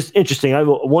 But just interesting. I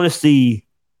want to see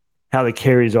how the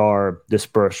carries are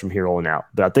dispersed from here on out.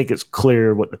 But I think it's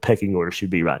clear what the pecking order should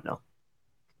be right now.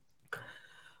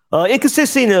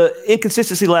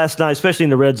 Inconsistency last night, especially in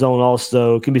the red zone,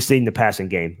 also can be seen in the passing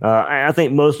game. I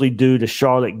think mostly due to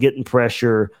Charlotte getting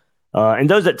pressure. And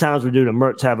those at times were due to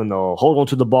Mertz having to hold on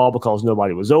to the ball because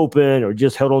nobody was open or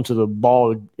just held on to the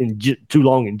ball too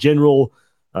long in general.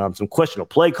 Some questionable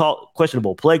play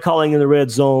calling in the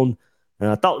red zone. And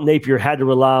I thought Napier had to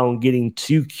rely on getting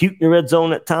too cute in the red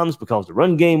zone at times because the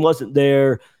run game wasn't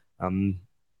there. A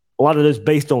lot of this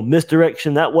based on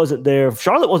misdirection. That wasn't there.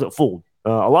 Charlotte wasn't fooled. A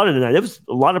lot of the night, there was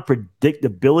a lot of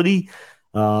predictability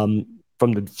from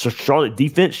the Charlotte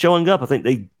defense showing up. I think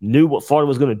they knew what Florida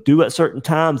was going to do at certain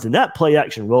times. And that play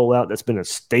action rollout that's been a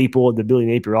staple of the Billy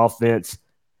Napier offense,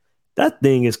 that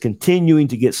thing is continuing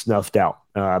to get snuffed out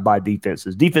by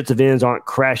defenses. Defensive ends aren't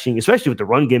crashing, especially with the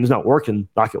run game is not working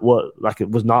like it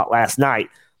was not last night.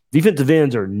 Defensive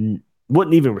ends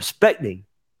wasn't even respecting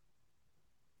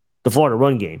the Florida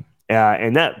run game.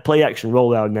 And that play action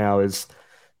rollout now is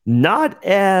not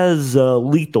as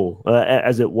lethal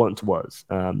as it once was.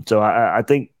 So I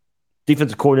think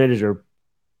defensive coordinators are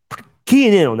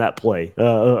keying in on that play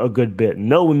a good bit.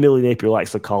 Know when Billy Napier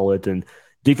likes to call it, and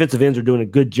defensive ends are doing a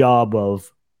good job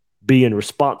of being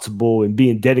responsible and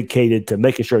being dedicated to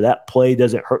making sure that play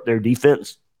doesn't hurt their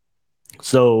defense.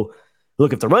 So,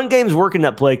 look, if the run game is working,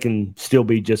 that play can still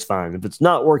be just fine. If it's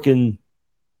not working,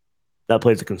 that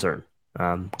play's a concern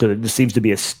because it just seems to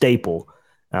be a staple.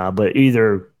 But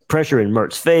either pressure in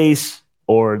Mertz's face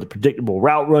or the predictable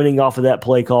route running off of that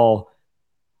play call,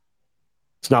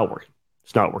 it's not working.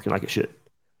 It's not working like it should.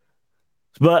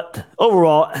 But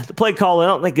overall, the play call, I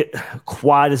don't think it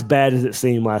quite as bad as it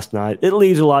seemed last night. It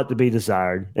leaves a lot to be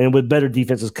desired. And with better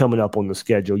defenses coming up on the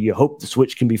schedule, you hope the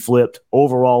switch can be flipped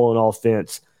overall on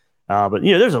offense. But,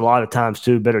 there's a lot of times,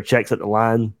 too, better checks at the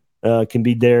line can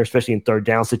be there, especially in third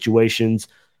down situations.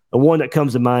 The one that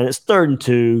comes to mind is 3rd and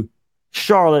 2.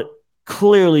 Charlotte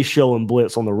clearly showing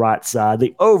blitz on the right side.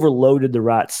 They overloaded the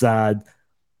right side.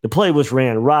 The play was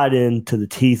ran right into the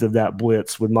teeth of that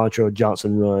blitz with Montreal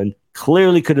Johnson run.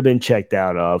 clearly could have been checked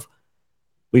out of.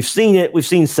 We've seen it. We've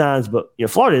seen signs, but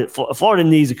Florida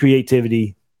needs the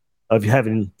creativity of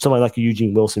having somebody like a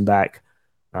Eugene Wilson back.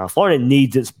 Florida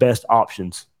needs its best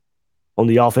options on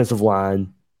the offensive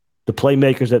line, the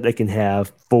playmakers that they can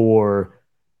have for,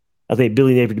 I think,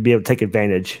 Billy Napier to be able to take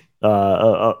advantage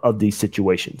of these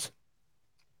situations.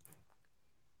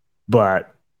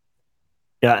 But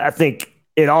yeah, I think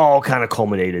it all kind of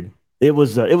culminated. It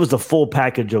was the full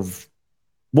package of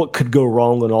what could go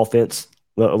wrong on offense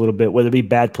a little bit, whether it be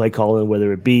bad play calling,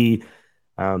 whether it be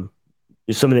some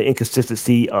of the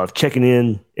inconsistency of checking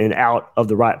in and out of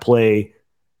the right play.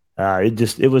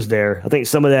 It was there. I think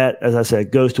some of that, as I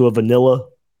said, goes to a vanilla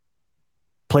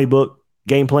playbook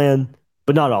game plan,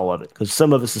 but not all of it, because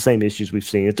some of it's the same issues we've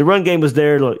seen. If the run game was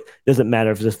there, look, it doesn't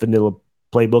matter if it's vanilla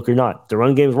playbook or not. If the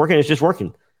run game is working, it's just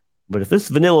working. But if this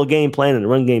vanilla game plan and the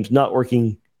run game's not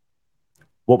working,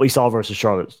 what we saw versus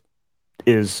Charlotte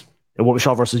is, and what we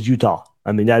saw versus Utah,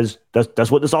 I mean, that's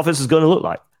what this offense is going to look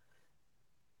like.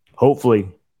 Hopefully,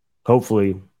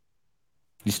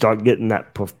 you start getting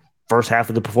that first half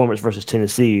of the performance versus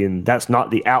Tennessee, and that's not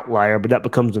the outlier, but that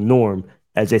becomes the norm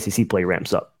as SEC play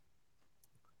ramps up.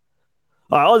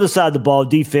 All right, other side of the ball,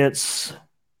 defense.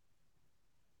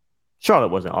 Charlotte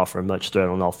wasn't offering much threat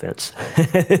on offense.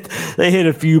 They hit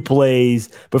a few plays,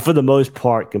 but for the most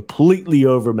part, completely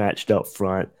overmatched up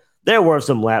front. There were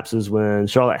some lapses when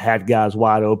Charlotte had guys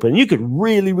wide open. You could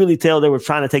really, really tell they were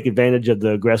trying to take advantage of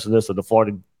the aggressiveness of the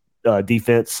Florida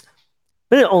defense,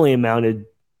 but it only amounted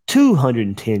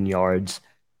 210 yards.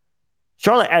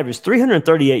 Charlotte averaged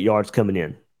 338 yards coming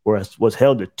in, whereas was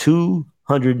held to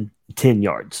 210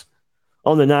 yards.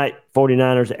 On the night,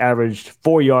 49ers averaged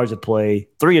 4 yards a play,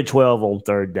 3 of 12 on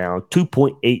third down,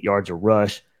 2.8 yards a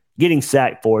rush, getting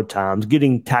sacked 4 times,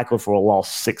 getting tackled for a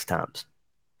loss 6 times.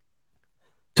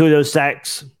 2 of those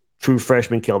sacks, true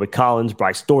freshmen, Kelby Collins,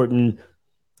 Bryce Thornton.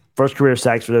 First career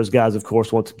sacks for those guys, of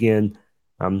course, once again.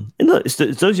 And look, it's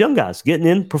those young guys getting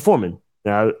in, performing.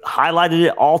 Now, I highlighted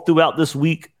it all throughout this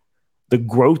week, the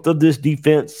growth of this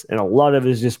defense, and a lot of it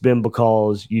has just been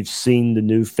because you've seen the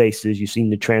new faces, you've seen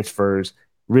the transfers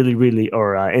really,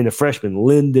 and the freshmen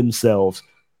lend themselves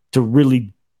to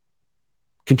really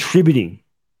contributing.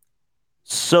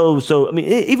 So, I mean,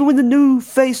 even with the new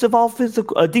face of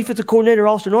defensive coordinator,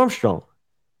 Austin Armstrong,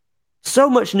 so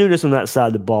much newness on that side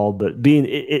of the ball, but being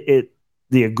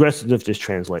the aggressiveness just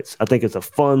translates. I think it's a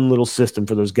fun little system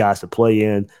for those guys to play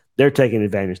in. They're taking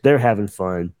advantage. They're having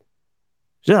fun.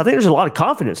 So I think there's a lot of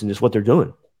confidence in just what they're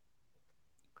doing.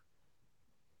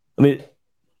 I mean,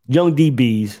 young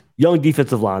DBs, young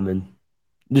defensive linemen,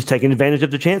 just taking advantage of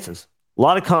their chances. A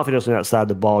lot of confidence on that side of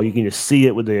the ball. You can just see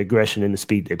it with the aggression and the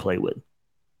speed they play with.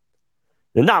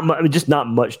 And just not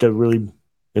much to really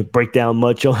break down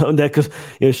much on that, because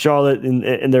Charlotte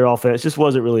and their offense just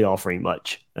wasn't really offering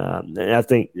much. And I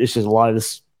think it's just a lot of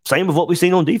the same of what we've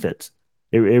seen on defense.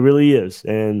 It really is.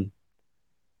 And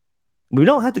we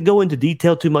don't have to go into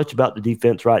detail too much about the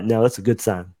defense right now. That's a good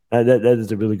sign. That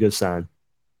is a really good sign.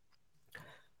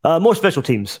 More special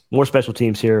teams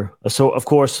here. So, of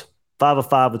course, 5 of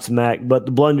 5 with SMAC, but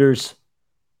the blunders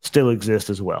still exist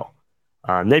as well.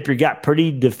 Napier got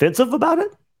pretty defensive about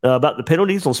it, about the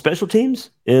penalties on special teams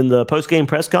in the post-game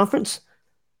press conference.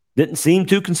 Didn't seem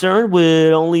too concerned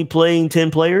with only playing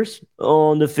 10 players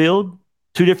on the field,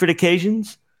 2 different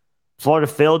occasions. Florida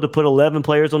failed to put 11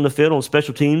 players on the field on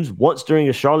special teams, once during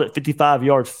a Charlotte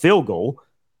 55-yard field goal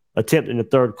attempt in the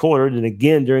third quarter, then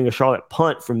again during a Charlotte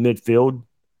punt from midfield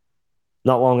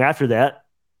not long after that.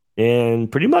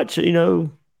 And pretty much,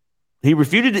 he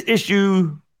refuted the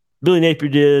issue Billy Napier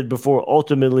did before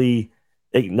ultimately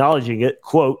acknowledging it.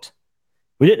 Quote,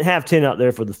 "We didn't have 10 out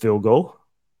there for the field goal.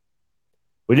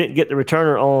 We didn't get the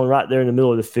returner on right there in the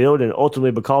middle of the field, and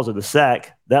ultimately because of the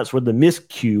sack, that's where the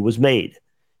miscue was made.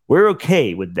 We're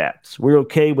okay with that. We're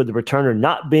okay with the returner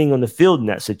not being on the field in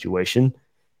that situation.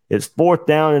 It's 4th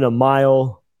down and a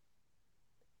mile.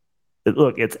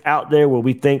 Look, it's out there where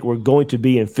we think we're going to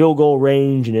be in field goal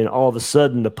range, and then all of a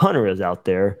sudden the punter is out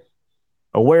there,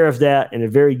 aware of that in a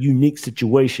very unique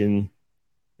situation,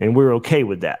 and we're okay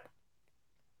with that."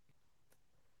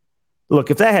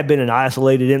 Look, if that had been an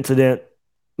isolated incident,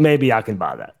 maybe I can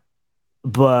buy that.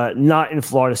 But not in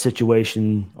Florida's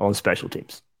situation on special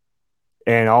teams.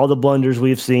 And all the blunders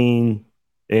we've seen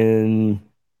in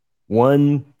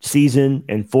one season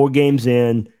and 4 games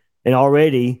in, and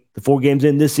already the 4 games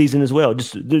in this season as well.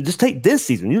 Just take this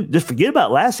season. You just forget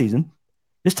about last season.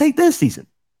 Just take this season.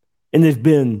 And they've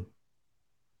been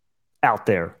out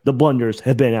there. The blunders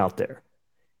have been out there.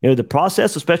 The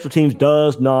process of special teams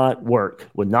does not work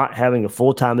with not having a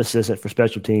full-time assistant for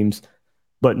special teams.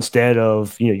 But instead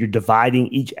of, you're dividing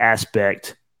each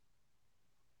aspect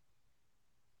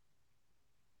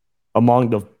among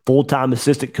the full-time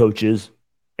assistant coaches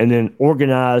and then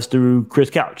organized through Chris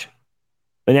Couch,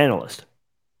 an analyst.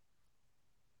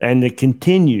 And they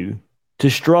continue to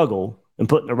struggle in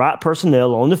putting the right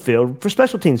personnel on the field for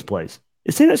special teams plays.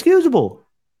 It's inexcusable.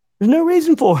 There's no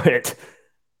reason for it.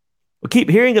 We keep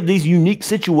hearing of these unique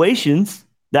situations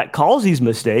that cause these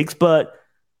mistakes, but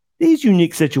these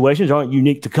unique situations aren't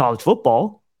unique to college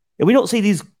football. And we don't see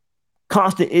these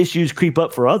constant issues creep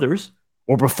up for others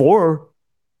or before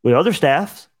with other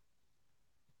staffs.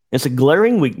 It's a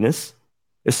glaring weakness.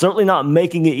 It's certainly not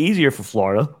making it easier for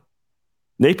Florida.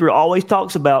 Napier always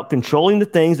talks about controlling the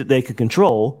things that they can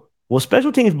control. Well,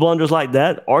 special teams blunders like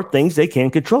that are things they can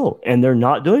control, and they're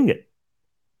not doing it.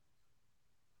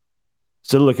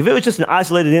 So look, if it was just an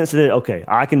isolated incident, okay,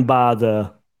 I can buy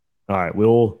all right,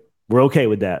 we're okay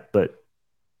with that, but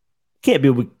can't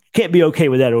be okay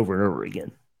with that over and over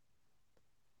again.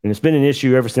 And it's been an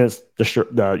issue ever since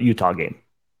the Utah game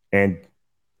and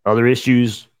other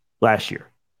issues last year.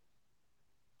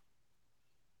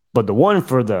 But the one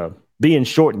for the being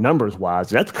short numbers wise,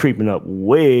 that's creeping up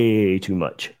way too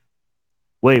much.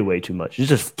 Way too much. You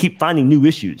just keep finding new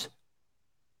issues.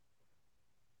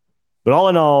 But all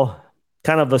in all,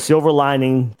 kind of a silver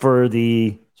lining for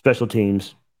the special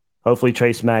teams. Hopefully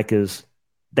Trace Mack is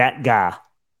that guy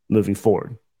moving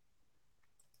forward.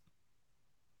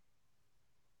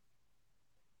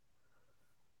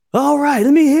 All right,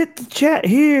 let me hit the chat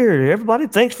here. Everybody,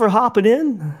 thanks for hopping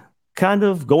in. Kind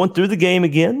of going through the game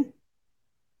again.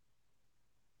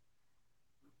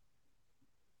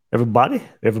 Everybody,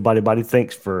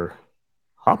 thanks for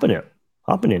hopping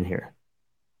in here.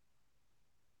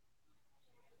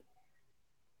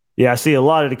 Yeah, I see a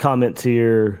lot of the comments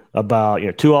here about,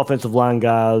 two offensive line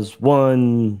guys,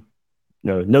 one,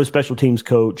 no special teams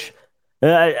coach.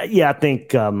 I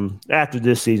think after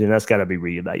this season, that's got to be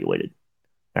reevaluated.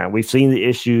 We've seen the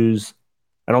issues.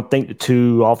 I don't think the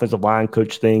two offensive line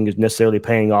coach thing is necessarily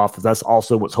paying off. That's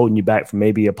also what's holding you back from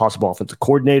maybe a possible offensive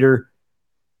coordinator.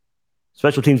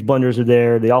 Special teams blunders are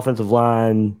there. The offensive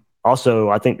line, also,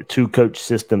 I think the two-coach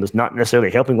system is not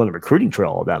necessarily helping on the recruiting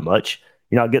trail all that much.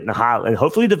 You're not getting the high, and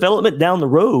hopefully development down the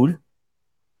road,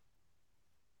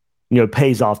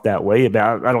 pays off that way. I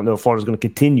don't know if Florida's going to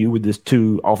continue with this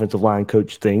two offensive line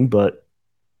coach thing, but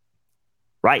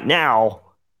right now,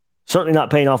 certainly not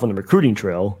paying off on the recruiting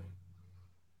trail.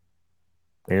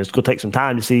 And it's going to take some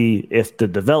time to see if the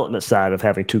development side of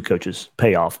having two coaches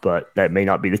pay off, but that may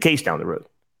not be the case down the road.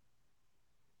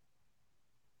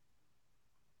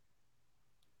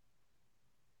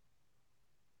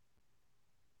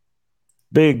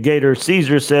 Big Gator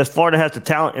Caesar says, Florida has the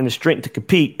talent and the strength to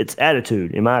compete. It's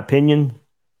attitude. In my opinion,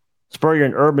 Spurrier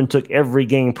and Urban took every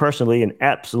game personally and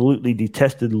absolutely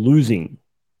detested losing.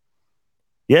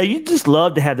 Yeah, you just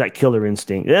love to have that killer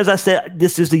instinct. As I said,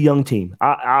 this is a young team.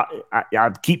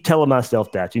 I keep telling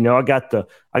myself that. I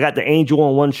got the angel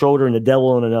on one shoulder and the devil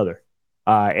on another,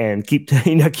 and keep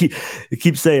saying,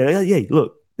 hey,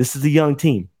 look, this is a young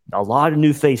team. A lot of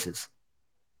new faces.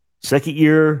 Second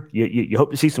year, you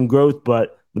hope to see some growth,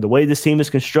 but with the way this team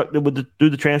is constructed through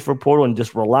the transfer portal and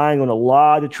just relying on a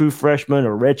lot of true freshmen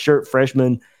or redshirt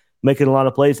freshmen making a lot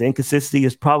of plays, the inconsistency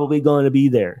is probably going to be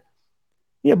there.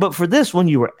 Yeah, but for this one,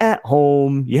 you were at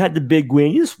home. You had the big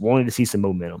win. You just wanted to see some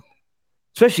momentum,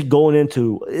 especially going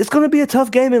into – it's going to be a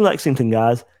tough game in Lexington,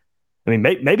 guys. I mean,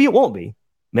 maybe it won't be.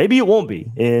 Maybe it won't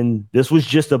be. And this was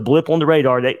just a blip on the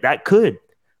radar. That could.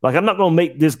 Like, I'm not going to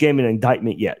make this game an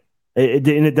indictment yet. And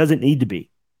it doesn't need to be.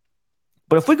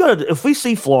 But if we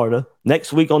see Florida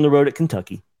next week on the road at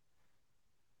Kentucky,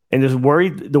 and the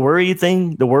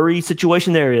worry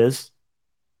situation there is,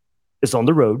 it's on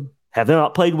the road. Have they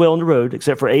not played well on the road,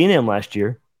 except for A&M last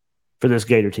year for this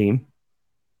Gator team?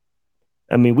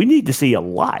 I mean, we need to see a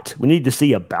lot. We need to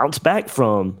see a bounce back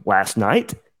from last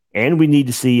night, and we need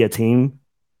to see a team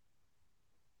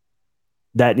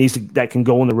that can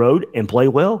go on the road and play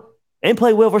well. And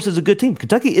play well versus a good team.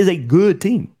 Kentucky is a good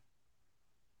team.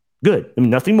 Good. I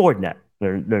mean, nothing more than that.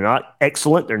 They're not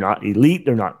excellent. They're not elite.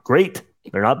 They're not great.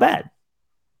 They're not bad.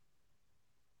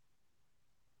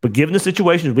 But given the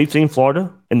situations we've seen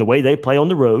Florida and the way they play on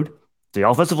the road, the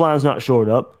offensive line is not shored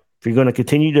up. If you're going to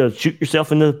continue to shoot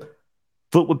yourself in the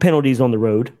foot with penalties on the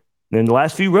road, and in the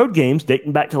last few road games,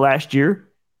 dating back to last year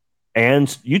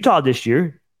and Utah this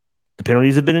year, the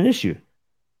penalties have been an issue.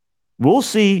 We'll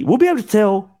see. We'll be able to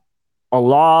tell a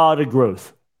lot of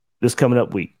growth this coming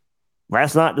up week.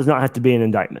 Last night does not have to be an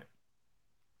indictment.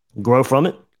 Grow from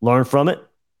it, learn from it.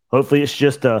 Hopefully it's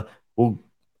just we'll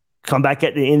come back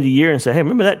at the end of the year and say, hey,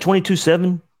 remember that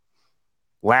 22-7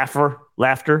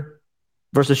 laughter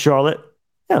versus Charlotte.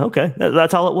 Yeah, okay.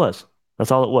 That's all it was.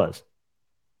 That's all it was.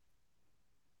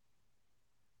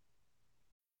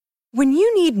 When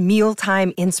you need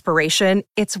mealtime inspiration,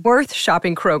 it's worth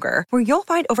shopping Kroger, where you'll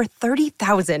find over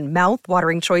 30,000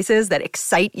 mouth-watering choices that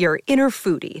excite your inner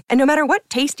foodie. And no matter what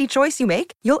tasty choice you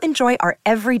make, you'll enjoy our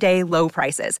everyday low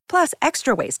prices, plus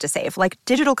extra ways to save, like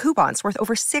digital coupons worth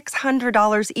over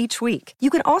 $600 each week. You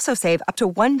can also save up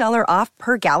to $1 off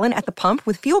per gallon at the pump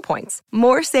with fuel points.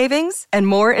 More savings and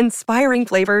more inspiring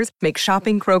flavors make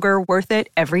shopping Kroger worth it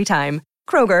every time.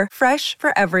 Kroger, fresh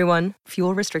for everyone.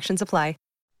 Fuel restrictions apply.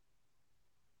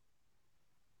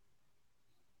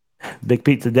 Big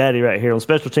Pizza Daddy right here on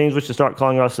special teams. We should start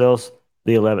calling ourselves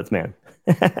the 11th man.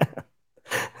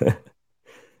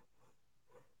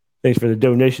 Thanks for the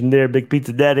donation there, Big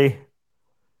Pizza Daddy.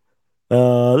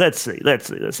 Let's see.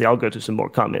 I'll go to some more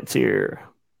comments here.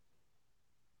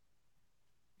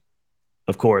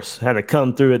 Of course, had to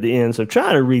come through at the end, so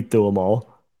trying to read through them all.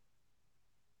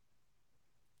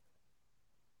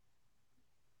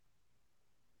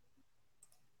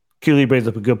 Cooley brings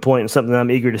up a good point and something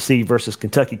I'm eager to see versus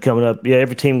Kentucky coming up. Yeah,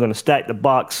 every team going to stack the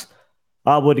box.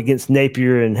 I would against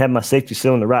Napier and have my safety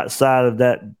still on the right side of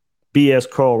that BS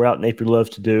crawl route Napier loves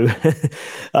to do.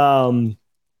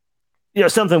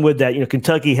 Something with that.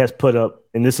 Kentucky has put up,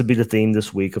 and this would be the theme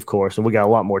this week, of course, and we got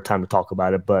a lot more time to talk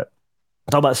about it, but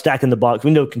talk about stacking the box. We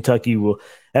know Kentucky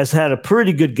has had a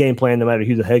pretty good game plan no matter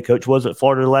who the head coach was at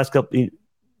Florida the last couple,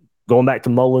 going back to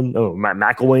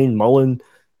McElwain, Mullen.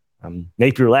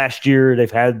 Napier last year,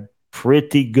 they've had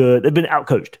pretty good. They've been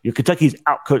outcoached. Kentucky's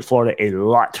outcoached Florida a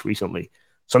lot recently.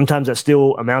 Sometimes that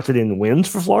still amounted in wins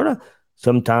for Florida.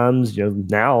 Sometimes,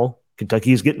 now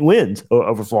Kentucky is getting wins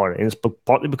over Florida, and it's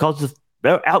partly because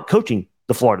they're outcoaching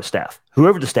the Florida staff,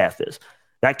 whoever the staff is.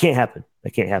 That can't happen.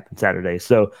 That can't happen Saturday.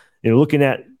 So, looking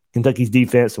at Kentucky's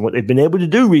defense and what they've been able to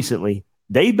do recently,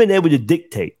 they've been able to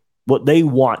dictate what they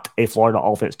want a Florida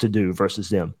offense to do versus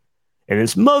them, and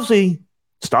it's mostly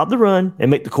stop the run and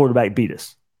make the quarterback beat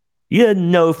us. You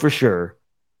know for sure,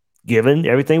 given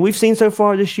everything we've seen so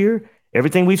far this year,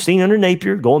 everything we've seen under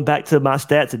Napier, going back to my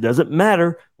stats, it doesn't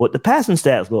matter what the passing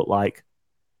stats look like.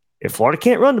 If Florida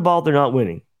can't run the ball, they're not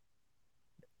winning.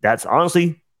 That's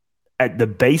honestly, at the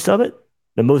base of it,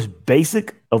 the most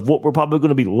basic of what we're probably going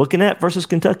to be looking at versus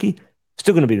Kentucky,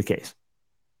 still going to be the case.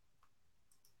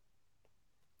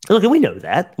 Look, and we know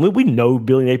that. We know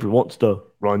Billy Napier wants to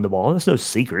run the ball. That's no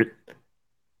secret.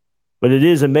 But it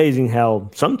is amazing how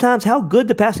good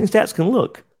the passing stats can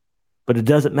look, but it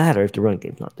doesn't matter if the run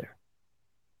game's not there.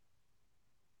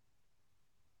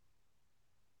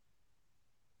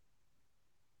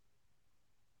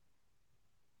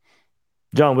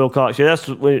 John Wilcox, that's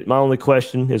my only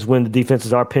question is when the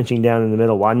defenses are pinching down in the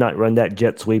middle, why not run that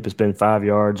jet sweep? It's been 5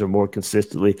 yards or more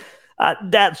consistently.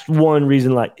 That's one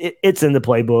reason, it's in the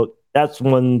playbook. That's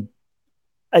one,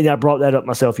 and I brought that up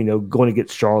myself, going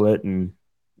against Charlotte, and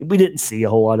we didn't see a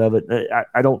whole lot of it.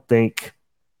 I don't think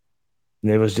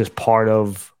it was just part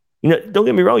of, don't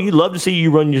get me wrong, you'd love to see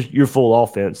you run your full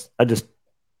offense.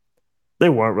 They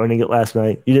weren't running it last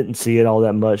night. You didn't see it all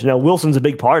that much. Now, Wilson's a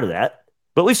big part of that,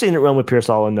 but we've seen it run with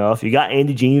Pearsall enough. You got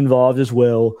Andy Jean involved as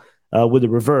well with the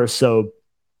reverse, so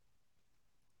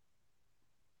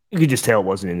you could just tell it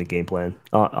wasn't in the game plan,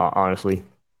 honestly.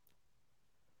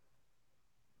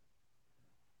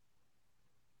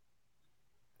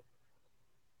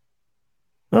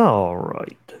 All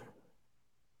right.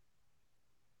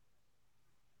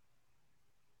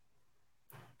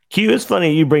 Q, it's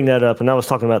funny you bring that up, and I was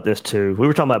talking about this too. We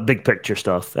were talking about big picture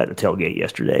stuff at the tailgate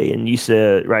yesterday, and you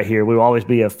said right here, we will always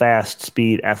be a fast,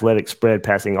 speed, athletic, spread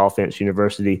passing offense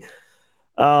university.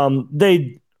 I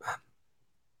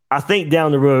think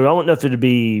down the road, I don't know if it'd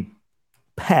be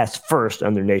pass first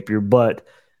under Napier, but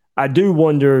I do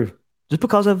wonder, just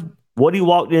because of what he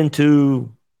walked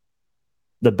into,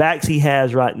 the backs he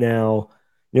has right now,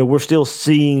 we're still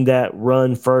seeing that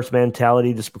run first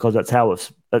mentality just because that's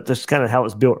kind of how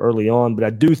it's built early on. But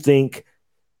I do think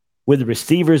with the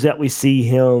receivers that we see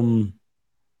him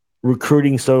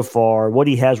recruiting so far, what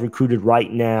he has recruited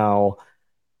right now,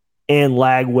 and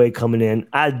Lagway coming in,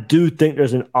 I do think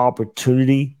there's an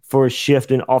opportunity for a shift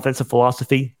in offensive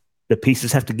philosophy. The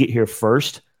pieces have to get here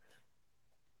first.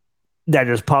 That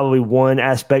is probably one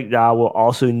aspect that I will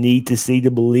also need to see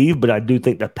to believe, but I do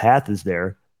think the path is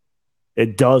there.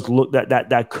 It does look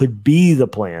that could be the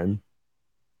plan.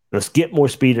 Let's get more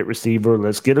speed at receiver.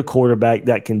 Let's get a quarterback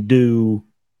that can do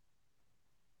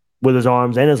with his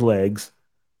arms and his legs.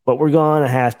 But we're gonna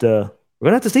have to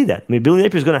see that. I mean, Billy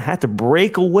Napier's gonna have to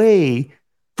break away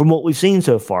from what we've seen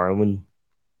so far. And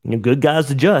when good guys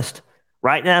adjust,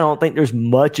 Right now, I don't think there's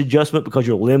much adjustment because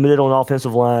you're limited on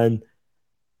offensive line.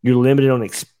 You're limited on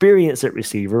experience at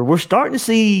receiver. We're starting to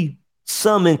see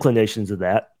some inclinations of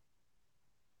that.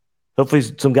 Hopefully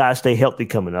some guys stay healthy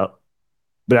coming up.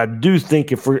 But I do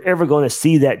think if we're ever going to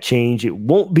see that change, it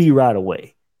won't be right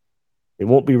away. It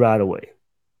won't be right away.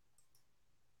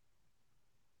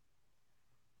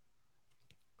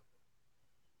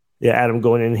 Yeah, Adam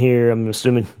going in here, I'm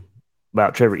assuming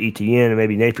about Trevor Etienne and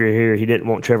maybe Napier here. He didn't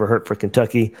want Trevor Hurt for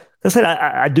Kentucky. I said,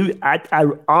 I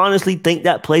honestly think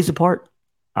that plays a part.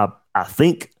 I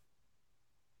think.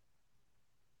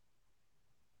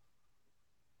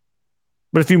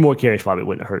 But a few more carries probably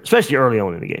wouldn't have hurt, especially early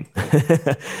on in the game.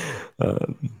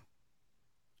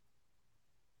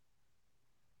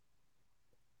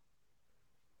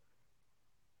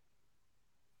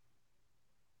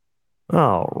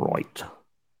 All right.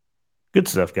 Good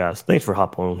stuff, guys. Thanks for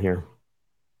hopping on here.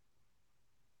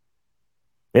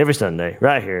 Every Sunday,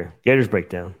 right here, Gators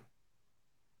Breakdown.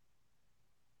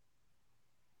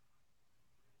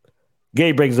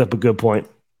 Gabe brings up a good point,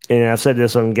 and I've said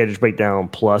this on Gators Breakdown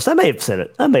Plus. I may have said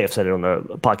it on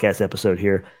the podcast episode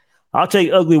here. I'll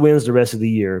take ugly wins the rest of the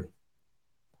year.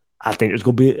 I think there's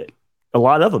going to be a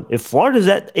lot of them. If Florida's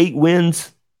at 8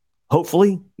 wins,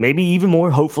 hopefully, maybe even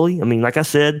more, hopefully. I mean, like I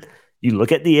said, you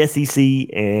look at the SEC,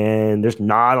 and there's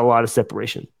not a lot of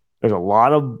separation. There's a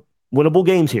lot of winnable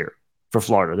games here for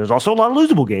Florida. There's also a lot of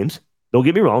losable games. Don't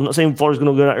get me wrong. I'm not saying Florida's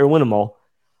going to go out there and win them all.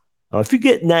 If you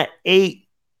get in that 8,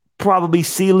 probably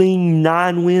ceiling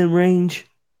 9-win range,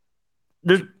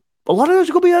 there's a lot of those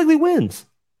are going to be ugly wins.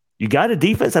 You got a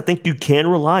defense I think you can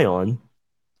rely on.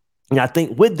 And I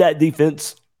think with that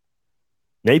defense,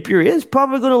 Napier is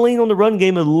probably going to lean on the run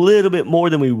game a little bit more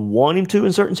than we want him to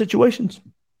in certain situations.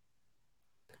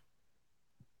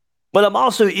 But I'm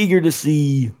also eager to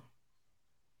see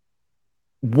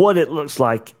what it looks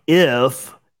like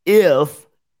if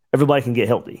everybody can get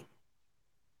healthy.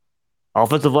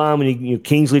 Offensive lineman,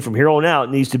 Kingsley from here on out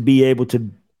needs to be able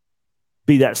to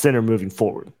be that center moving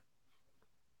forward.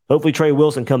 Hopefully Trey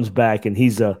Wilson comes back and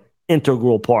he's an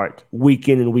integral part week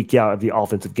in and week out of the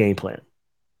offensive game plan.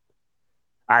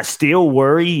 I still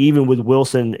worry, even with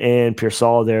Wilson and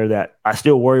Pearsall there, that I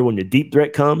still worry when the deep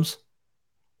threat comes.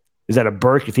 Is that a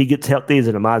Burke if he gets healthy? Is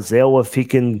it a Mizell if he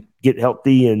can get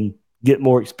healthy and get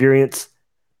more experience?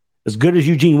 As good as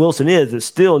Eugene Wilson is, it's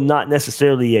still not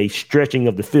necessarily a stretching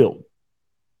of the field.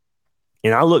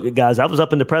 And I look at guys, I was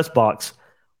up in the press box.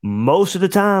 Most of the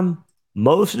time,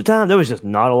 there was just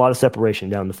not a lot of separation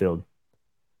down the field.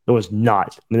 There was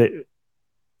not. I mean,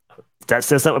 that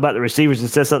says something about the receivers. It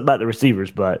says something about the receivers,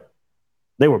 but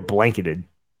they were blanketed.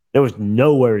 There was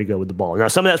nowhere to go with the ball. Now,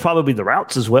 some of that's probably the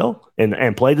routes as well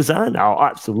and play design. I'll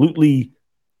absolutely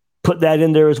put that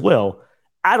in there as well.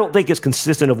 I don't think it's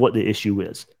consistent of what the issue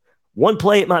is. One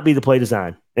play, it might be the play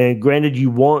design. And granted,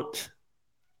 you'd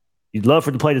love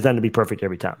for the play design to be perfect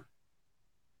every time.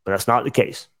 But that's not the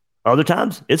case. Other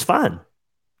times, it's fine.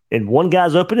 And one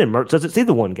guy's open and Mertz doesn't see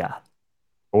the one guy.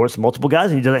 Or it's multiple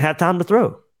guys and he doesn't have time to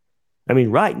throw. I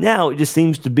mean, right now, it just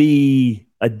seems to be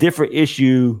a different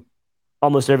issue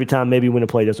almost every time, maybe when a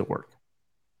play doesn't work.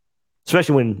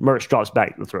 Especially when Mertz drops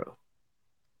back to throw.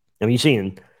 I mean,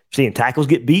 you're seeing tackles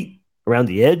get beat around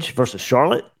the edge versus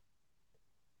Charlotte.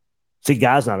 See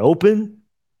guys not open.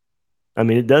 I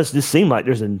mean, it does just seem like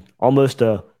there's almost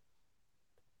a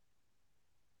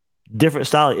different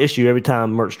style of issue every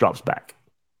time Mertz drops back.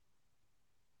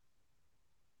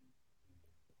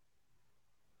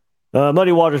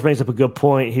 Muddy Waters brings up a good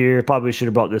point here. Probably should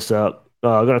have brought this up.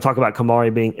 I'm going to talk about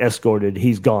Kamari being escorted.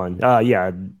 He's gone.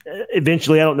 Yeah,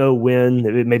 eventually, I don't know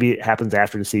when. Maybe it happens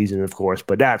after the season, of course,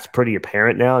 but that's pretty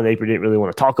apparent now. Napier didn't really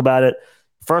want to talk about it.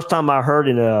 First time I heard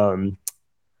in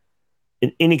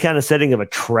any kind of setting of a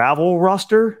travel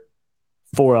roster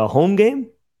for a home game,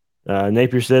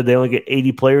 Napier said they only get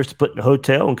 80 players to put in a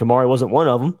hotel, and Kamari wasn't one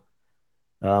of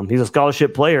them. He's a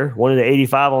scholarship player, one of the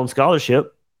 85 on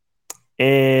scholarship,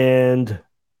 and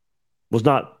was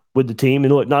not with the team.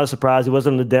 And look, not a surprise. He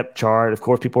wasn't on the depth chart. Of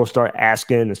course, people will start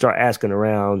asking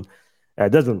around.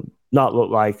 It doesn't not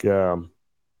look like too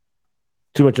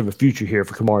much of a future here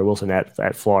for Kamari Wilson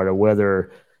at Florida,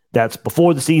 whether that's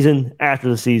before the season, after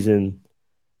the season.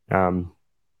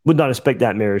 Would not expect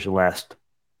that marriage to last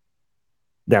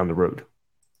down the road.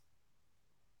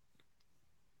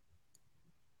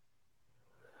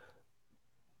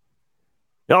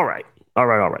 All right.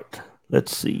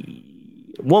 Let's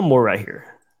see. One more right here.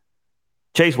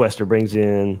 Chase Wester brings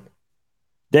in,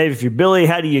 Dave, if you're Billy,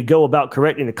 how do you go about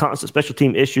correcting the constant special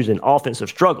team issues and offensive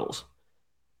struggles?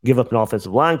 Give up an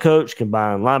offensive line coach,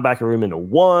 combine linebacker room into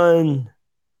one.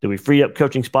 Do we free up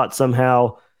coaching spots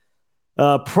somehow?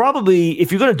 Probably,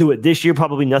 if you're going to do it this year,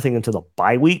 probably nothing until the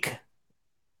bye week.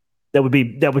 That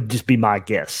would just be my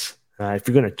guess. If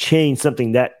you're going to change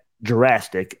something that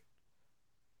drastic,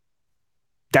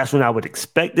 that's when I would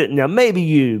expect it. Now, maybe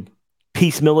you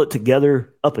piecemeal it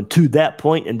together up until that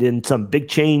point, and then some big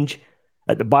change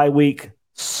at the bye week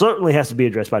certainly has to be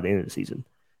addressed by the end of the season.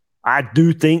 I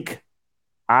do think,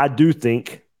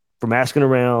 from asking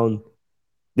around,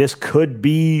 this could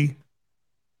be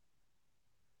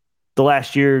the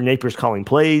last year Napier's calling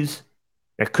plays.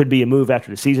 There could be a move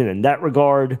after the season in that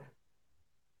regard.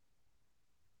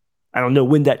 I don't know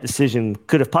when that decision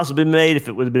could have possibly been made. If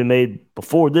it would have been made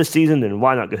before this season, then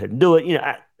why not go ahead and do it?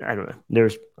 I don't know.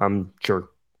 I'm sure.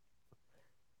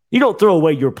 You don't throw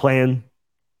away your plan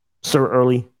so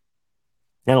early.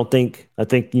 I think,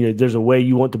 there's a way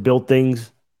you want to build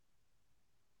things.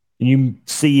 You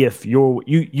see if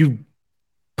you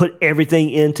put everything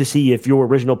in to see if your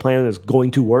original plan is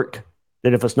going to work.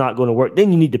 Then if it's not going to work,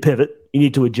 then you need to pivot. You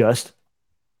need to adjust.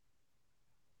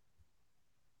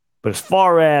 But as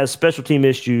far as special team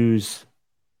issues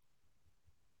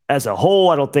as a whole,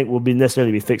 I don't think will be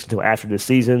necessarily be fixed until after the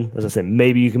season. As I said,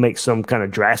 maybe you can make some kind of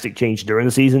drastic change during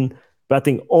the season. But I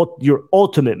think your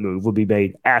ultimate move will be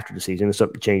made after the season if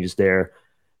something changes there.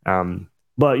 But,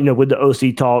 with the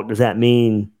OC talk, does that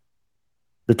mean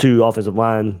the 2 offensive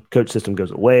line coach system goes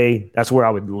away? That's where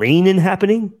I would lean in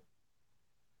happening.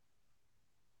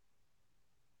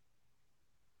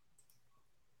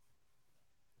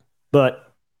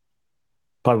 But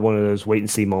probably one of those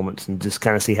wait-and-see moments and just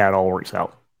kind of see how it all works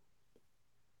out.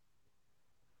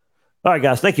 All right,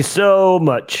 guys, thank you so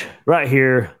much. Right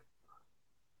here.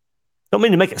 Don't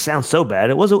mean to make it sound so bad.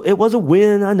 It was a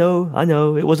win. I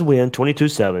know. It was a win,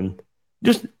 22-7.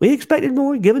 Just, we expected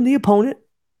more given the opponent.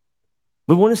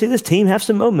 We want to see this team have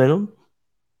some momentum.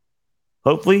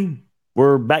 Hopefully,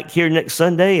 we're back here next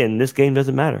Sunday and this game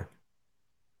doesn't matter.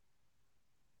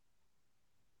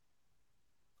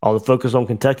 All the focus on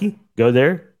Kentucky. Go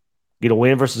there. Get a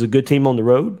win versus a good team on the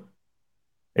road.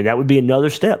 And that would be another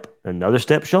step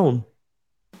shown.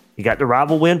 You got the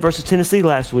rival win versus Tennessee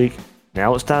last week.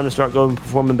 Now it's time to start going and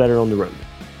performing better on the road.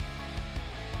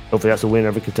 Hopefully that's a win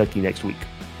over Kentucky next week.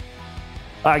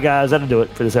 All right, guys, that'll do it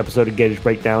for this episode of Gators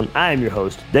Breakdown. I am your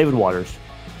host, David Waters.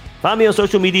 Find me on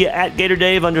social media at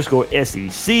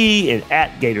GatorDave_SEC and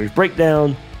at Gators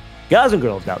Breakdown. Guys and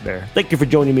girls out there, thank you for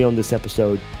joining me on this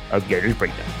episode of Gators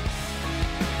Breakdown.